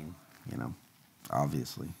not, I mean, you know,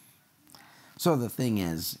 obviously. So the thing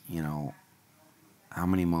is, you know, how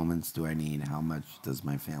many moments do I need? How much does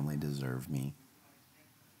my family deserve me?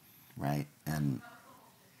 Right? And,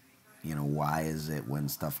 you know, why is it when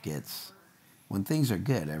things are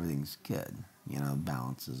good, everything's good. You know,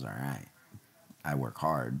 balance is all right. I work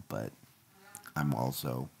hard, but I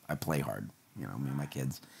play hard. You know, me and my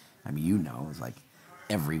kids, I mean, you know, it's like,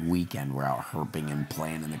 every weekend we're out herping and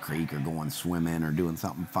playing in the creek or going swimming or doing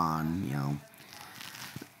something fun, you know.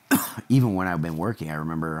 Even when I've been working, I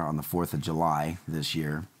remember on the 4th of July this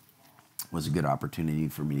year was a good opportunity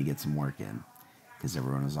for me to get some work in because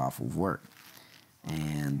everyone was off of work.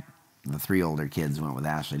 And the 3 older kids went with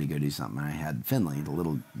Ashley to go do something. And I had Finley, the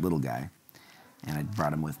little guy, and I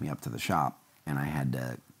brought him with me up to the shop. And I had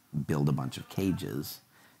to build a bunch of cages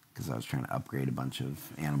because I was trying to upgrade a bunch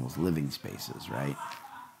of animals' living spaces, right?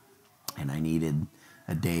 And I needed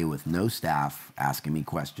a day with no staff asking me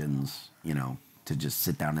questions, you know, to just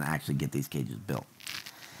sit down and actually get these cages built.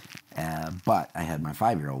 But I had my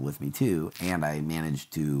 5-year-old with me too, and I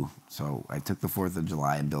managed to, so I took the 4th of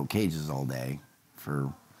July and built cages all day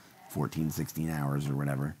for 14, 16 hours or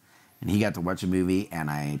whatever. And he got to watch a movie, and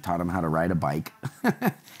I taught him how to ride a bike,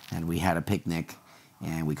 and we had a picnic,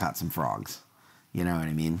 and we caught some frogs. You know what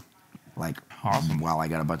I mean? Like, awesome. While I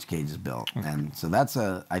got a bunch of cages built. And so that's,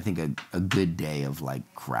 I think, a good day of, like,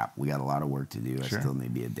 crap, we got a lot of work to do. Sure. I still need to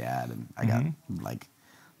be a dad. And I got, like,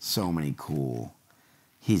 so many cool...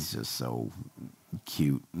 He's just so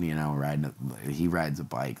cute, you know, he rides a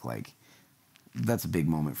bike. Like, that's a big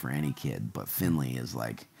moment for any kid. But Finley is,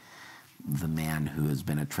 like, the man who has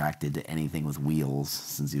been attracted to anything with wheels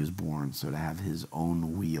since he was born. So to have his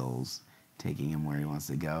own wheels taking him where he wants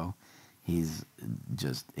to go... He's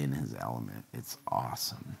just in his element. It's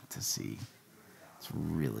awesome to see. It's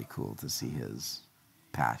really cool to see his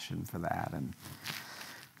passion for that. And,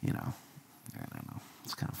 you know, I don't know.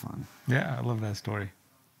 It's kind of fun. Yeah, I love that story.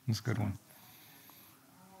 It's a good one.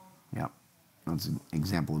 Yep. That's an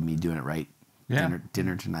example of me doing it right. Yeah.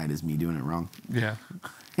 Dinner tonight is me doing it wrong. Yeah.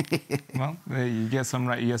 Well, you get something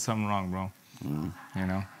right, you get something wrong, bro. You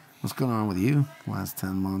know? What's going on with you last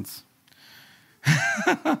 10 months?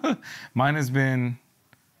 Mine has been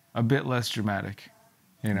a bit less dramatic.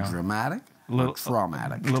 You know, Dramatic? little Or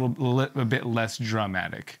traumatic? a bit less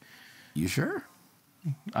dramatic. You sure?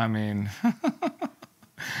 I mean,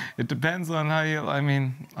 it depends on how you. I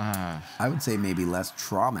mean, I would say maybe less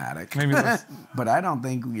traumatic. maybe less. But I don't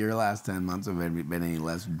think your last 10 months have been any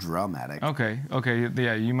less dramatic. Okay,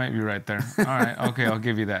 yeah, you might be right there. All right, okay, I'll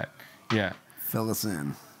give you that. Yeah, Fill us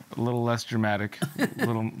in. a little less dramatic,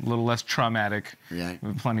 little less traumatic. Yeah.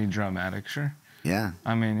 But plenty dramatic, sure. Yeah.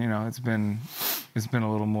 I mean, you know, it's been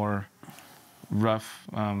a little more rough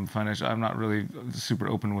financial. I'm not really super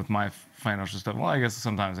open with my financial stuff. Well, I guess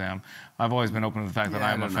sometimes I am. I've always been open with the fact that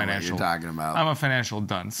I I'm a don't know what financial. you're talking about. I'm a financial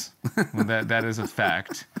dunce. that is a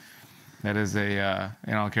fact. That is and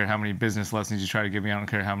I don't care how many business lessons you try to give me. I don't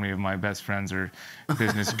care how many of my best friends are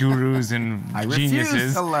business gurus and I geniuses.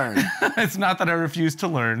 refuse to learn. It's not that I refuse to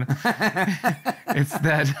learn. It's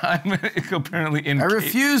that I'm apparently I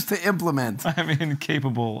refuse to implement I'm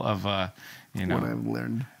incapable of, you know, what I've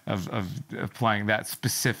learned. of applying that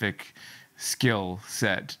specific skill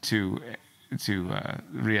set to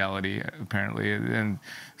reality, apparently. And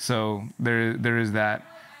so there is that.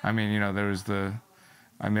 I mean, you know, there was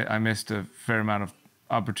I missed a fair amount of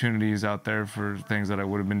opportunities out there for things that I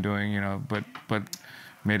would have been doing, you know, but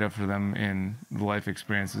made up for them in the life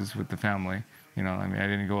experiences with the family. You know, I mean, I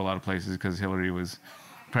didn't go a lot of places because Hillary was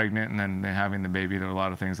pregnant, and then having the baby. There were a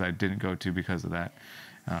lot of things I didn't go to because of that.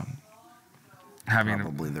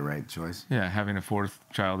 Probably the right choice. Yeah, having a fourth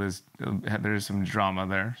child there's some drama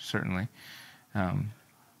there, certainly.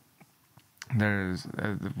 There's,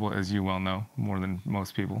 well, as you well know, more than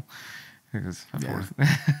most people, because a fourth.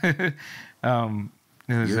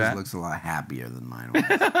 Yours looks a lot happier than mine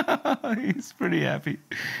was. He's pretty happy.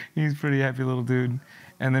 He's a pretty happy little dude.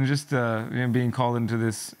 And then just you know, being called into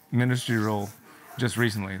this ministry role just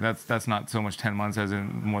recently. That's not so much 10 months as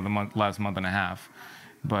in more the last month and a half,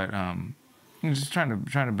 but just trying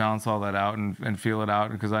to balance all that out and feel it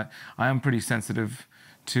out, because I am pretty sensitive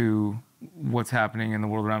to what's happening in the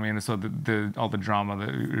world around me, and so all the drama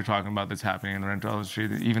that you're talking about that's happening in the rental industry,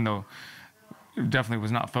 even though it definitely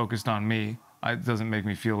was not focused on me, it doesn't make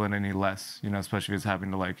me feel it any less, you know, especially if it's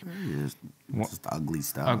happening to like just ugly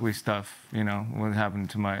stuff. Ugly stuff, you know, what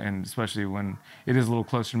happened to and especially when it is a little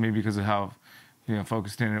closer to me because of how, you know,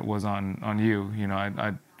 focused in it was on you. You know,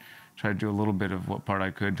 I tried to do a little bit of what part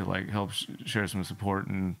I could to like help share some support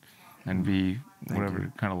and be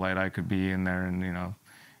whatever kind of light I could be in there, and, you know,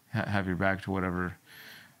 have your back to whatever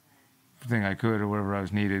thing I could or whatever I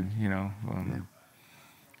was needed, you know.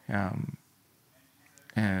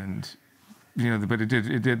 And you know, but it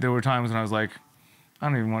did. There were times when I was like, I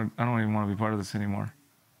don't even want to be part of this anymore,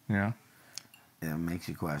 you know. Yeah, it makes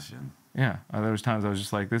you question. Yeah, there was times I was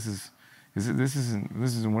just like, this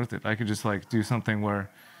isn't worth it. I could just like do something where,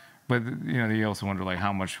 but you know, you also wonder like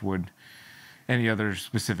how much would any other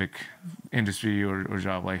specific industry or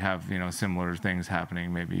job like have, you know, similar things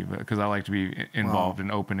happening maybe, but because I like to be involved and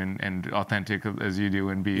open and authentic as you do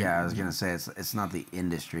and be. Yeah, I was gonna say it's not the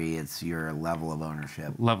industry, it's your level of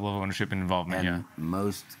ownership. Level of ownership and involvement. And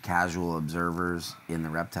most casual observers in the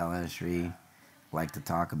reptile industry like to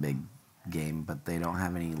talk a big game, but they don't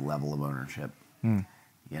have any level of ownership. You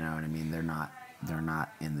know what I mean? They're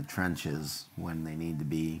not in the trenches when they need to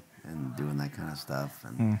be and doing that kind of stuff.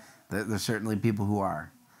 And there's certainly people who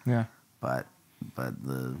are. Yeah. But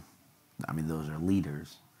those are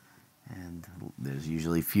leaders, and there's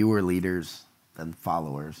usually fewer leaders than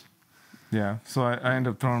followers. Yeah. So I end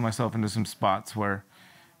up throwing myself into some spots where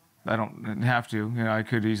I don't have to. You know, I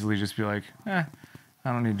could easily just be like, I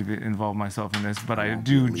don't need to involve myself in this, but I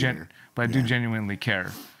do genuinely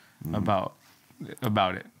care about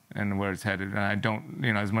it and where it's headed. And I don't,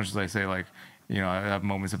 you know, as much as I say like, you know, I have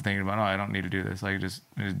moments of thinking about, I don't need to do this. Like just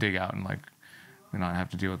dig out and like, you know, I have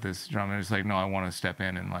to deal with this drama. It's like, no, I want to step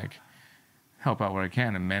in and like help out where I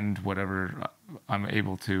can and mend whatever I'm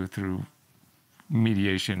able to through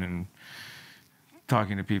mediation and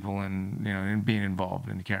talking to people and, you know, and being involved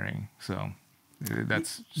and caring. So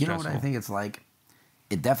that's you know what I think it's like?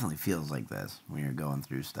 It definitely feels like this when you're going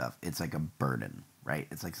through stuff. It's like a burden, right?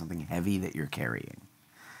 It's like something heavy that you're carrying,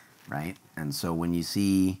 right? And so when you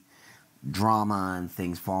see drama and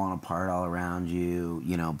things falling apart all around you,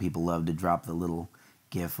 you know, people love to drop the little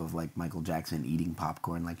gif of like Michael Jackson eating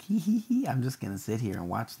popcorn, like hee, I'm just gonna sit here and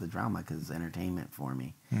watch the drama because it's entertainment for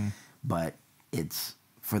me. But it's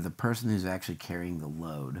for the person who's actually carrying the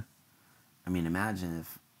load. I mean, imagine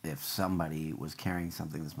if somebody was carrying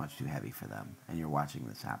something that's much too heavy for them and you're watching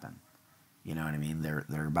this happen. You know what I mean?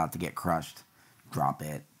 They're about to get crushed, drop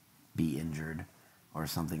it, be injured, or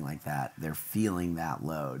something like that. They're feeling that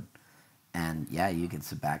load. And yeah, you can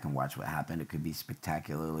sit back and watch what happened. It could be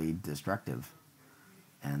spectacularly destructive.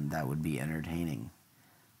 and that would be entertaining.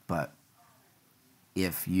 But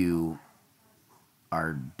if you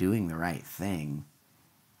are doing the right thing,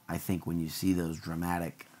 I think when you see those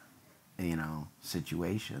dramatic,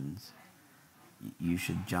 situations, you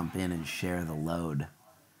should jump in and share the load.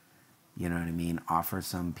 You know what I mean? Offer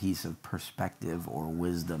some piece of perspective or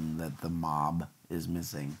wisdom that the mob is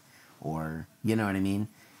missing. Or, you know what I mean?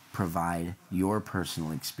 Provide your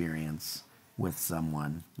personal experience with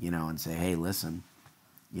someone, and say, hey, listen,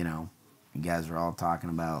 you guys are all talking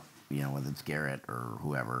about, whether it's Garrett or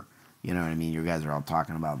whoever, you know what I mean? You guys are all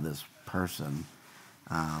talking about this person.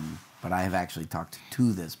 But I have actually talked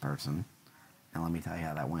to this person, and let me tell you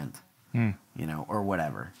how that went. Or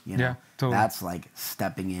whatever. Yeah, totally. That's like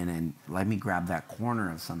stepping in and let me grab that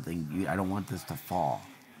corner of something. I don't want this to fall.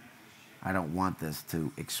 I don't want this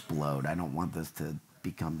to explode. I don't want this to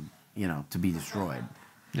become, to be destroyed.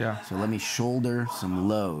 Yeah. So let me shoulder some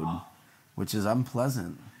load, which is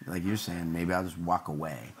unpleasant. Like you're saying, maybe I'll just walk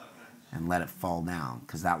away and let it fall down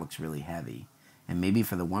because that looks really heavy. And maybe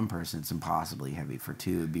for the one person, it's impossibly heavy. For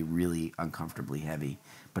two, it'd be really uncomfortably heavy.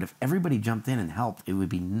 But if everybody jumped in and helped, it would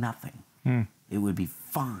be nothing. It would be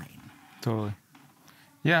fine. Totally.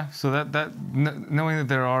 Yeah. So knowing that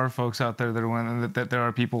there are folks out there that are that there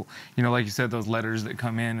are people, like you said, those letters that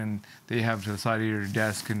come in and that you have to the side of your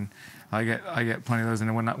desk, and I get plenty of those.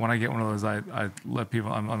 And when I get one of those, I let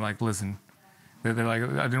people. I'm like, listen. They're like,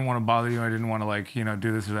 I didn't want to bother you. I didn't want to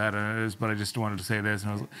do this or that. But I just wanted to say this,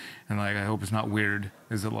 and I hope it's not weird.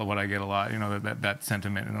 Is what I get a lot. That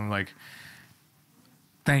sentiment, and I'm like,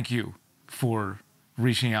 thank you for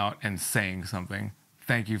reaching out and saying something.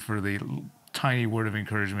 Thank you for the tiny word of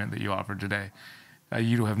encouragement that you offered today.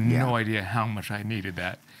 You have no idea how much I needed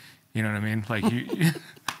that. You know what I mean? Like you.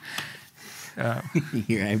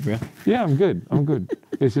 You're right, bro. Yeah, I'm good.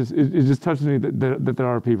 It's just it just touches me that there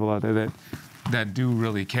are people out there that do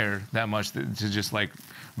really care that much to just like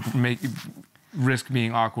risk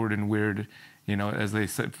being awkward and weird, as they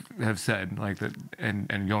have said, like that,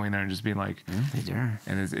 and going there and just being like, they do.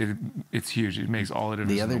 And it's huge. It makes all the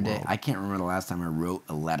difference. The other in the day, world. I can't remember the last time I wrote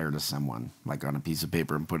a letter to someone, like on a piece of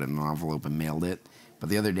paper and put it in an envelope and mailed it. But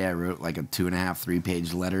the other day, I wrote like a 2.5,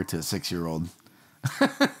 3-page letter to a 6-year-old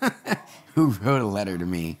who wrote a letter to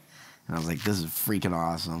me, and I was like, "This is freaking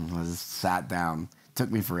awesome." I just sat down. Took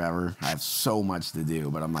me forever. I have so much to do,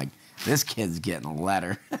 but I'm like, this kid's getting a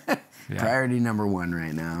letter. Priority number one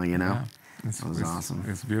right now, Yeah. It was awesome.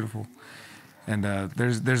 It's beautiful, and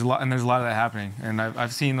there's a lot of that happening, and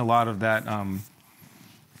I've seen a lot of that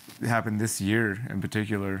happen this year in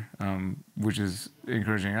particular, which is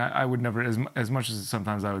encouraging. I would never, as much as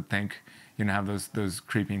sometimes I would think, have those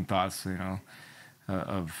creeping thoughts,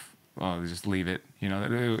 of just leave it,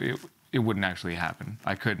 it wouldn't actually happen.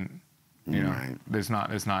 I couldn't. Right. It's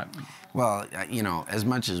not. Well, as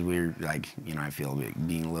much as we're like, I feel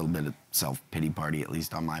being a little bit of self-pity party, at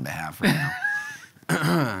least on my behalf right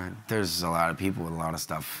now, there's a lot of people with a lot of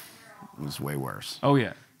stuff that's way worse. Oh,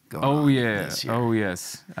 yeah. Oh, yeah. Oh,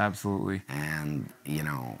 yes. Absolutely. And,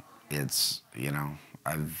 it's,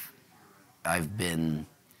 I've been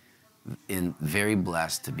very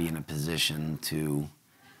blessed to be in a position to,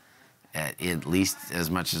 at least as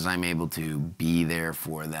much as I'm able to, be there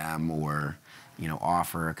for them or,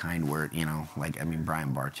 offer a kind word,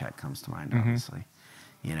 Brian Barczyk comes to mind, obviously,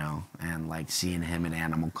 and like seeing him at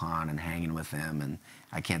Animal Con and hanging with him, and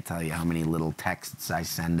I can't tell you how many little texts I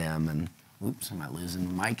send him, and oops, am I losing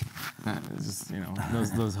the mic? Just,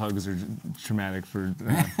 those hugs are traumatic for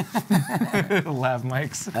lav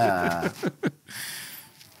mics.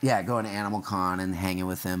 Yeah, going to Animal Con and hanging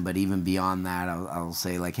with him. But even beyond that, I'll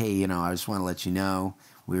say like, hey, I just want to let you know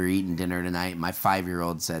we were eating dinner tonight. My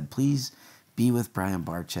 5-year-old said, please be with Brian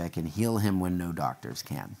Barczyk and heal him when no doctors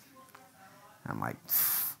can. I'm like,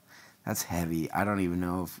 that's heavy. I don't even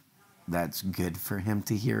know if that's good for him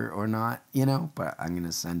to hear or not, but I'm going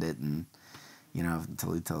to send it and,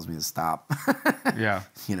 until he tells me to stop. Yeah.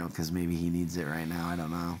 Because maybe he needs it right now. I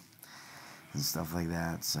don't know. And stuff like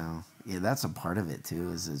that. So, yeah, that's a part of it,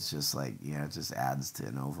 too, is it's just like, it just adds to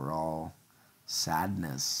an overall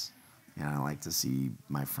sadness. I like to see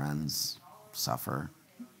my friends suffer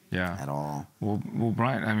at all. Well,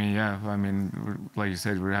 Brian, like you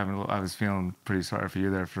said, I was feeling pretty sorry for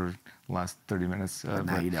you there for the last 30 minutes. But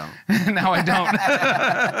now you don't. Now I don't.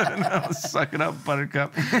 No, suck it up,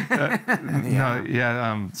 Buttercup.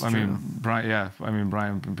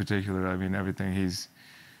 Brian in particular, everything he's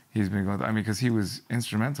been going through. Because he was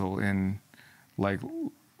instrumental in, like,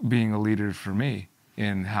 being a leader for me.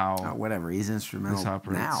 in how whatever. He's instrumental this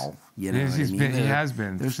operates. now. You know, Yes, what he's I mean? been. He has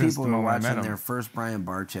been. There's since people the who are moment I met watching him. their first Brian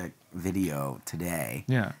Barczyk video today.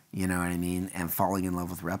 Yeah. You know what I mean? And falling in love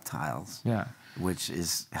with reptiles. Yeah. Which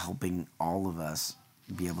is helping all of us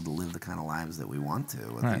be able to live the kind of lives that we want to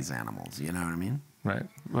with Right. these animals. You know what I mean? Right.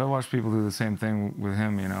 Well, I watch people do the same thing with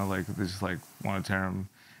him, you know, like they just like want to tear him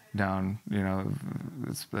down, you know.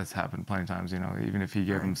 That's happened plenty of times, you know, even if he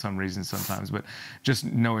gave him some reason sometimes. But just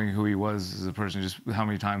knowing who he was as a person, just how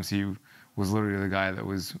many times he was literally the guy that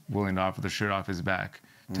was willing to offer the shirt off his back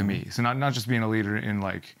to me. So not just being a leader in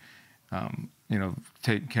like, you know,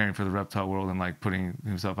 caring for the reptile world and like putting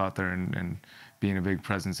himself out there and being a big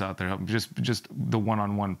presence out there, helping just the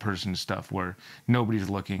one-on-one person stuff where nobody's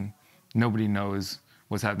looking, nobody knows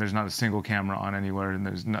what's happening. There's not a single camera on anywhere, and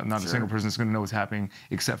there's not a single person that's going to know what's happening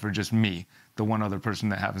except for just me, the one other person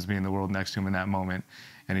that happens to be in the world next to him in that moment.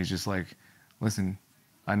 And he's just like, listen,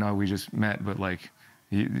 I know we just met, but like,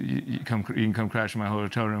 you can come crash in my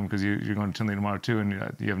hotel room because you're going to Tinley tomorrow too, and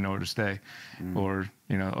you have nowhere to stay, or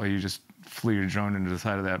you know, or you just flew your drone into the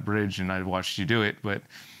side of that bridge, and I watched you do it, but.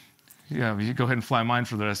 Yeah, you go ahead and fly mine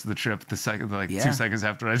for the rest of the trip. The second, like 2 seconds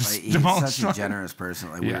after I just demolished He's such a generous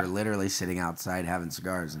person. Like we Yeah. were literally sitting outside having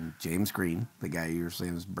cigars, and James Green, the guy you were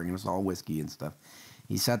saying was bringing us all whiskey and stuff,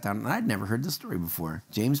 he sat down, and I'd never heard this story before.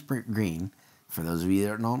 James Green, for those of you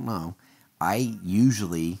that don't know, I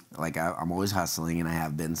usually, like I'm always hustling, and I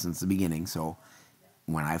have been since the beginning. So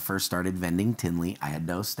when I first started vending Tinley, I had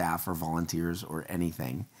no staff or volunteers or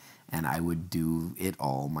anything, and I would do it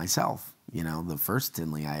all myself. You know, the first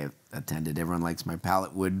Tinley I attended, everyone likes my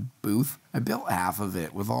pallet wood booth. I built half of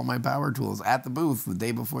it with all my power tools at the booth the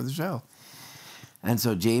day before the show. And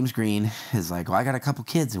so James Green is like, well, I got a couple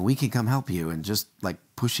kids and we can come help you. And just like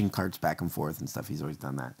pushing carts back and forth and stuff. He's always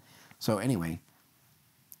done that. So anyway,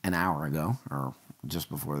 an hour ago, or just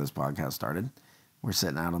before this podcast started, we're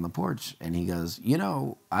sitting out on the porch. And he goes, you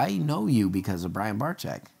know, I know you because of Brian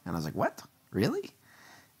Barczyk. And I was like, what? Really?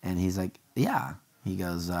 And he's like, yeah. He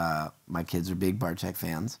goes, my kids are big Barczyk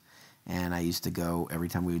fans, and I used to go every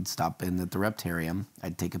time we would stop in at the Reptarium.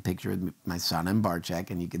 I'd take a picture of my son and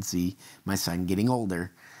Barczyk, and you could see my son getting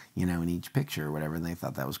older, you know, in each picture or whatever, and they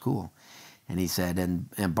thought that was cool. And he said, and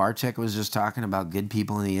Barczyk was just talking about good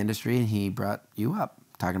people in the industry, and he brought you up,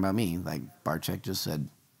 talking about me. Like, Barczyk just said,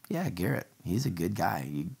 yeah, Garrett, he's a good guy.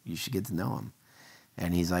 You should get to know him.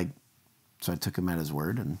 And he's like, so I took him at his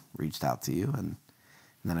word and reached out to you, and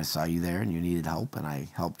then I saw you there and you needed help and I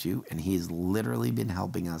helped you. And he's literally been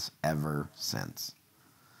helping us ever since.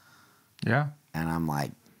 Yeah. And I'm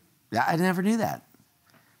like, yeah, I never knew that.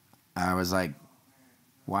 I was like,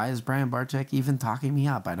 why is Brian Barczyk even talking me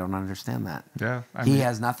up? I don't understand that. Yeah. He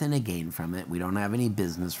has nothing to gain from it. We don't have any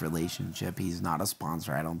business relationship. He's not a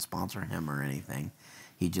sponsor. I don't sponsor him or anything.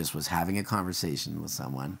 He just was having a conversation with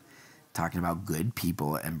someone, talking about good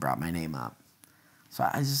people, and brought my name up. So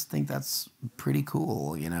I just think that's pretty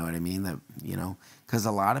cool, you know what I mean? That, you know, because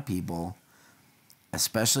a lot of people,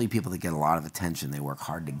 especially people that get a lot of attention, they work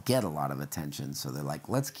hard to get a lot of attention. So they're like,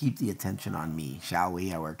 let's keep the attention on me, shall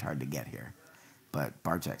we? I worked hard to get here. But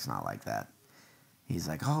Barczyk's not like that. He's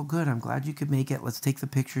like, oh, good, I'm glad you could make it. Let's take the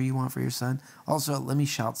picture you want for your son. Also, let me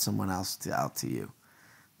shout someone else out to you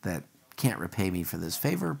that can't repay me for this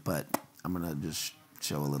favor, but I'm going to just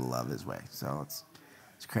show a little love his way. So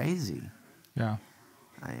it's crazy. Yeah.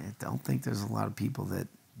 I don't think there's a lot of people that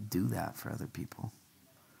do that for other people.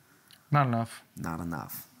 Not enough. Not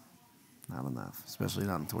enough. Not enough. Especially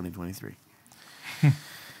not in 2023.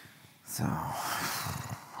 So,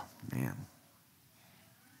 man.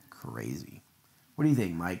 Crazy. What do you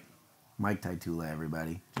think, Mike? Mike Taitula,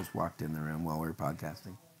 everybody. Just walked in the room while we were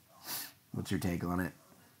podcasting. What's your take on it?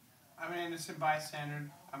 I'm an innocent bystander.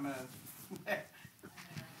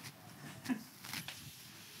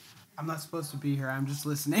 I'm not supposed to be here. I'm just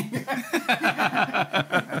listening.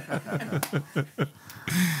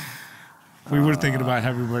 We were thinking about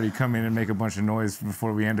having everybody come in and make a bunch of noise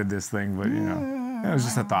before we ended this thing, but, you know, it was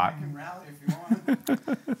just a thought. I can rally if you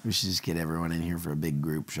want. We should just get everyone in here for a big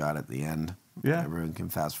group shot at the end. Yeah. Everyone can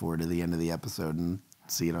fast forward to the end of the episode and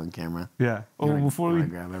see it on camera. Yeah. Oh, You wanna before we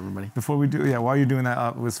grab everybody. before we do, yeah, while you're doing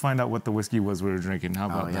that, let's find out what the whiskey was we were drinking. How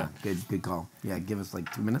about Oh yeah, that? good call. Yeah, give us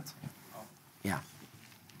like 2 minutes. Yeah.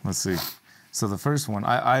 Let's see. So the first one,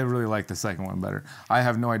 I really like the second one better. I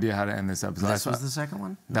have no idea how to end this episode. This was the second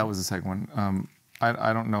one? That was the second one.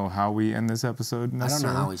 I don't know how we end this episode I don't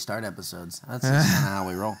necessarily. know how we start episodes. That's just kind of how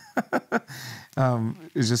we roll.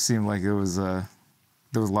 It just seemed like there was a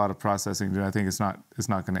lot of processing. I think it's not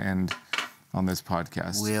going to end on this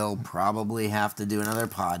podcast. We'll probably have to do another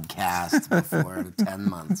podcast before the 10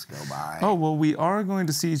 months go by. Oh, well, we are going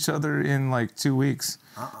to see each other in like 2 weeks.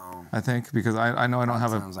 Uh-oh. I think, because I know I don't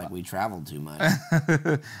have Sounds like we traveled too much.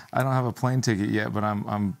 I don't have a plane ticket yet, but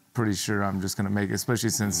I'm pretty sure I'm just gonna make it, especially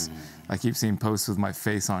since I keep seeing posts with my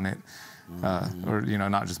face on it, or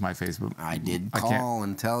not just my face, but I did I can't- call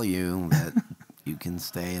and tell you that you can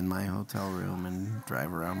stay in my hotel room and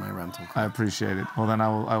drive around my rental I car. appreciate it. Well, then I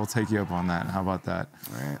will take you up on that. How about that?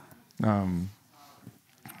 All right.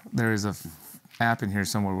 There is a app in here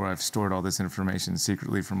somewhere where I've stored all this information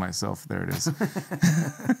secretly for myself. There it is.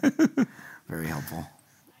 Very helpful.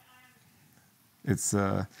 It's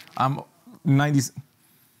I'm 90.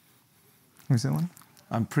 Let me see that one.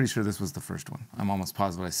 I'm pretty sure this was the first one. I'm almost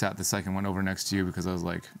positive I sat the second one over next to you because I was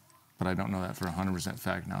like, but I don't know that for 100%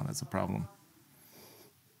 fact now. That's a problem.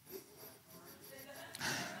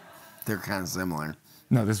 They're kind of similar.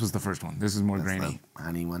 No, this was the first one. This is more That's grainy. the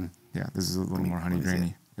honey one. Yeah, this is a little more honey let me see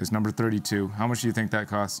grainy. it. It's number 32. How much do you think that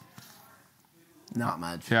costs? Not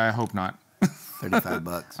much. Yeah, I hope not.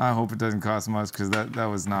 $35. I hope it doesn't cost much because that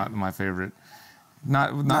was not my favorite. That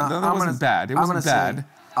I'm wasn't gonna- bad. It I'm wasn't gonna bad. say-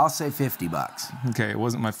 I'll say $50. Okay, it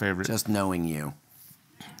wasn't my favorite. Just knowing you.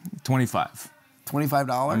 25.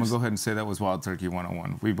 $25? I'm gonna go ahead and say that was Wild Turkey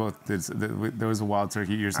 101. We both did. There was a Wild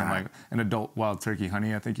Turkey. You're saying Alright. like an adult Wild Turkey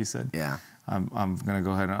honey, I think you said. Yeah. I'm gonna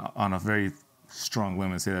go ahead and, on a very strong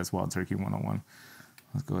limb, and say that's Wild Turkey 101.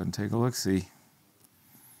 Let's go ahead and take a look. See,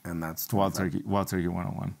 And that's Wild 25 Turkey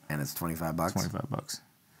 101. And it's $25. $25.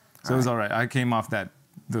 So it was all right. I came off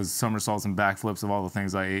those somersaults and backflips of all the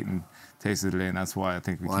things I ate and tasted today, and that's why I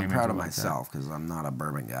think we Well, came I'm into proud it of like myself because I'm not a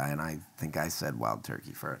bourbon guy, and I think I said wild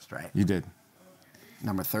turkey first, right? that. You did.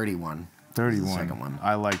 Number 31. 31. The second one.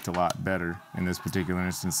 I liked a lot better in this particular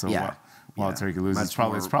instance. So Yeah. Wild Yeah. Turkey loses. It's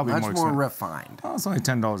probably much more more expensive. refined. Oh, it's only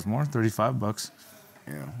 $10 more, $35.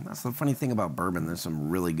 Yeah, that's the funny thing about bourbon. There's some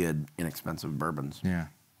really good, inexpensive bourbons. Yeah.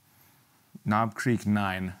 Knob Creek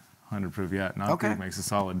 9, 100 proof. Yeah, Knob Okay. Creek makes a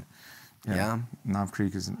solid. Yeah. Knob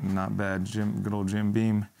Creek is not bad. Good old Jim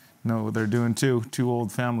Beam. Know what they're doing too. Two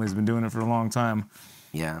old families been doing it for a long time.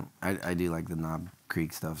 Yeah, I do like the Knob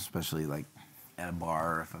Creek stuff, especially like at a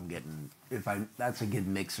bar that's a good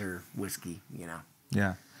mixer whiskey,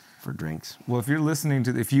 Yeah. for drinks. Well, if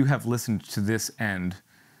you have listened to this end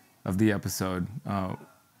of the episode,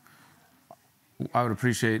 I would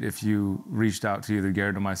appreciate if you reached out to either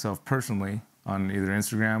Garrett or myself personally on either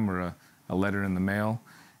Instagram or a letter in the mail,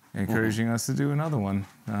 encouraging us to do another one.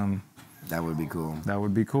 That would be cool. That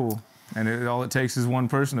would be cool. And all it takes is one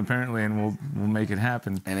person apparently, and we'll make it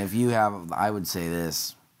happen. And if you have, I would say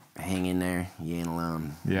this: hang in there. You ain't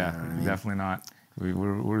alone. You Yeah, know what I mean? definitely not.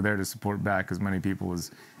 We're there to support back as many people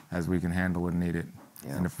as we can handle and need it.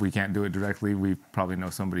 Yeah. And if we can't do it directly, we probably know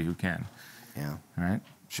somebody who can. Yeah. All right.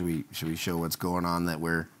 Should we show what's going on that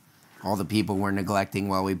all the people we're neglecting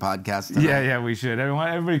while we podcast tonight? Yeah, we should.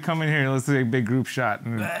 Everybody come in here. Let's do a big group shot.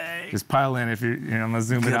 And just pile in if I'm gonna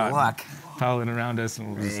zoom Good it out. luck. Pile it around us,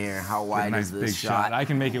 and we'll just Here, how get a wide nice is this big shot? I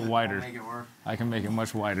can make it wider. Make it work. I can make it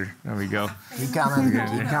much wider. There we go. Keep coming.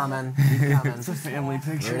 Keep coming. Keep coming. It's a family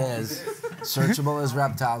Here picture. it is. Searchable as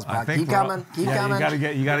reptiles. I Back. think Keep we're all- coming. Keep yeah, coming. You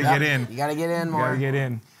gotta get in. You gotta get in You more. gotta get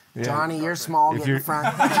in. Yeah. Johnny, you're small. If Get in you're-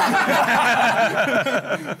 front. Do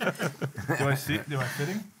I see? Am I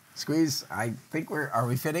fitting? Squeeze. I think are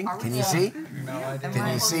we fitting? Can you see? Can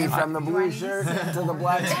you see from the blue shirt to the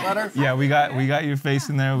black sweater? Yeah, we got your face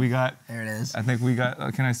in there. We got. There it is. I think we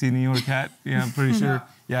got. Can I see New York hat? Yeah, I'm pretty sure.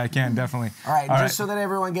 Yeah, I can definitely. All right, just so that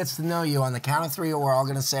everyone gets to know you, on the count of three, we're all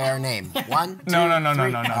gonna say our name. 1, 2, No.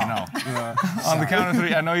 three. On the count of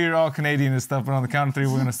three, I know you're all Canadian and stuff, but on the count of three,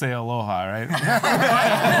 we're gonna say aloha, right?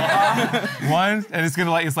 One, and it's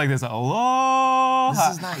like this. Aloha.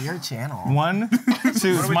 This is not your channel. 1, 2.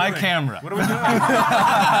 It's my camera. What are we doing? Saying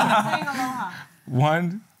aloha.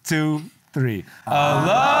 1, 2, 3.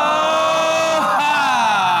 Aloha.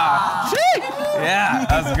 Yeah,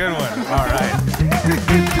 that's a good one. All right.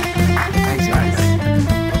 Thanks,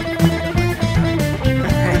 guys.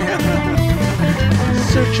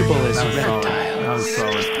 Searchable as That was solid. reptiles. That was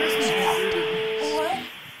solid.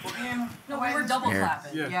 No, we were double Here.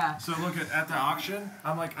 clapping. Yeah. So look at the auction.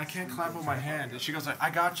 I'm like, I can't clap with my hand, and she goes like, I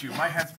got you. My hand's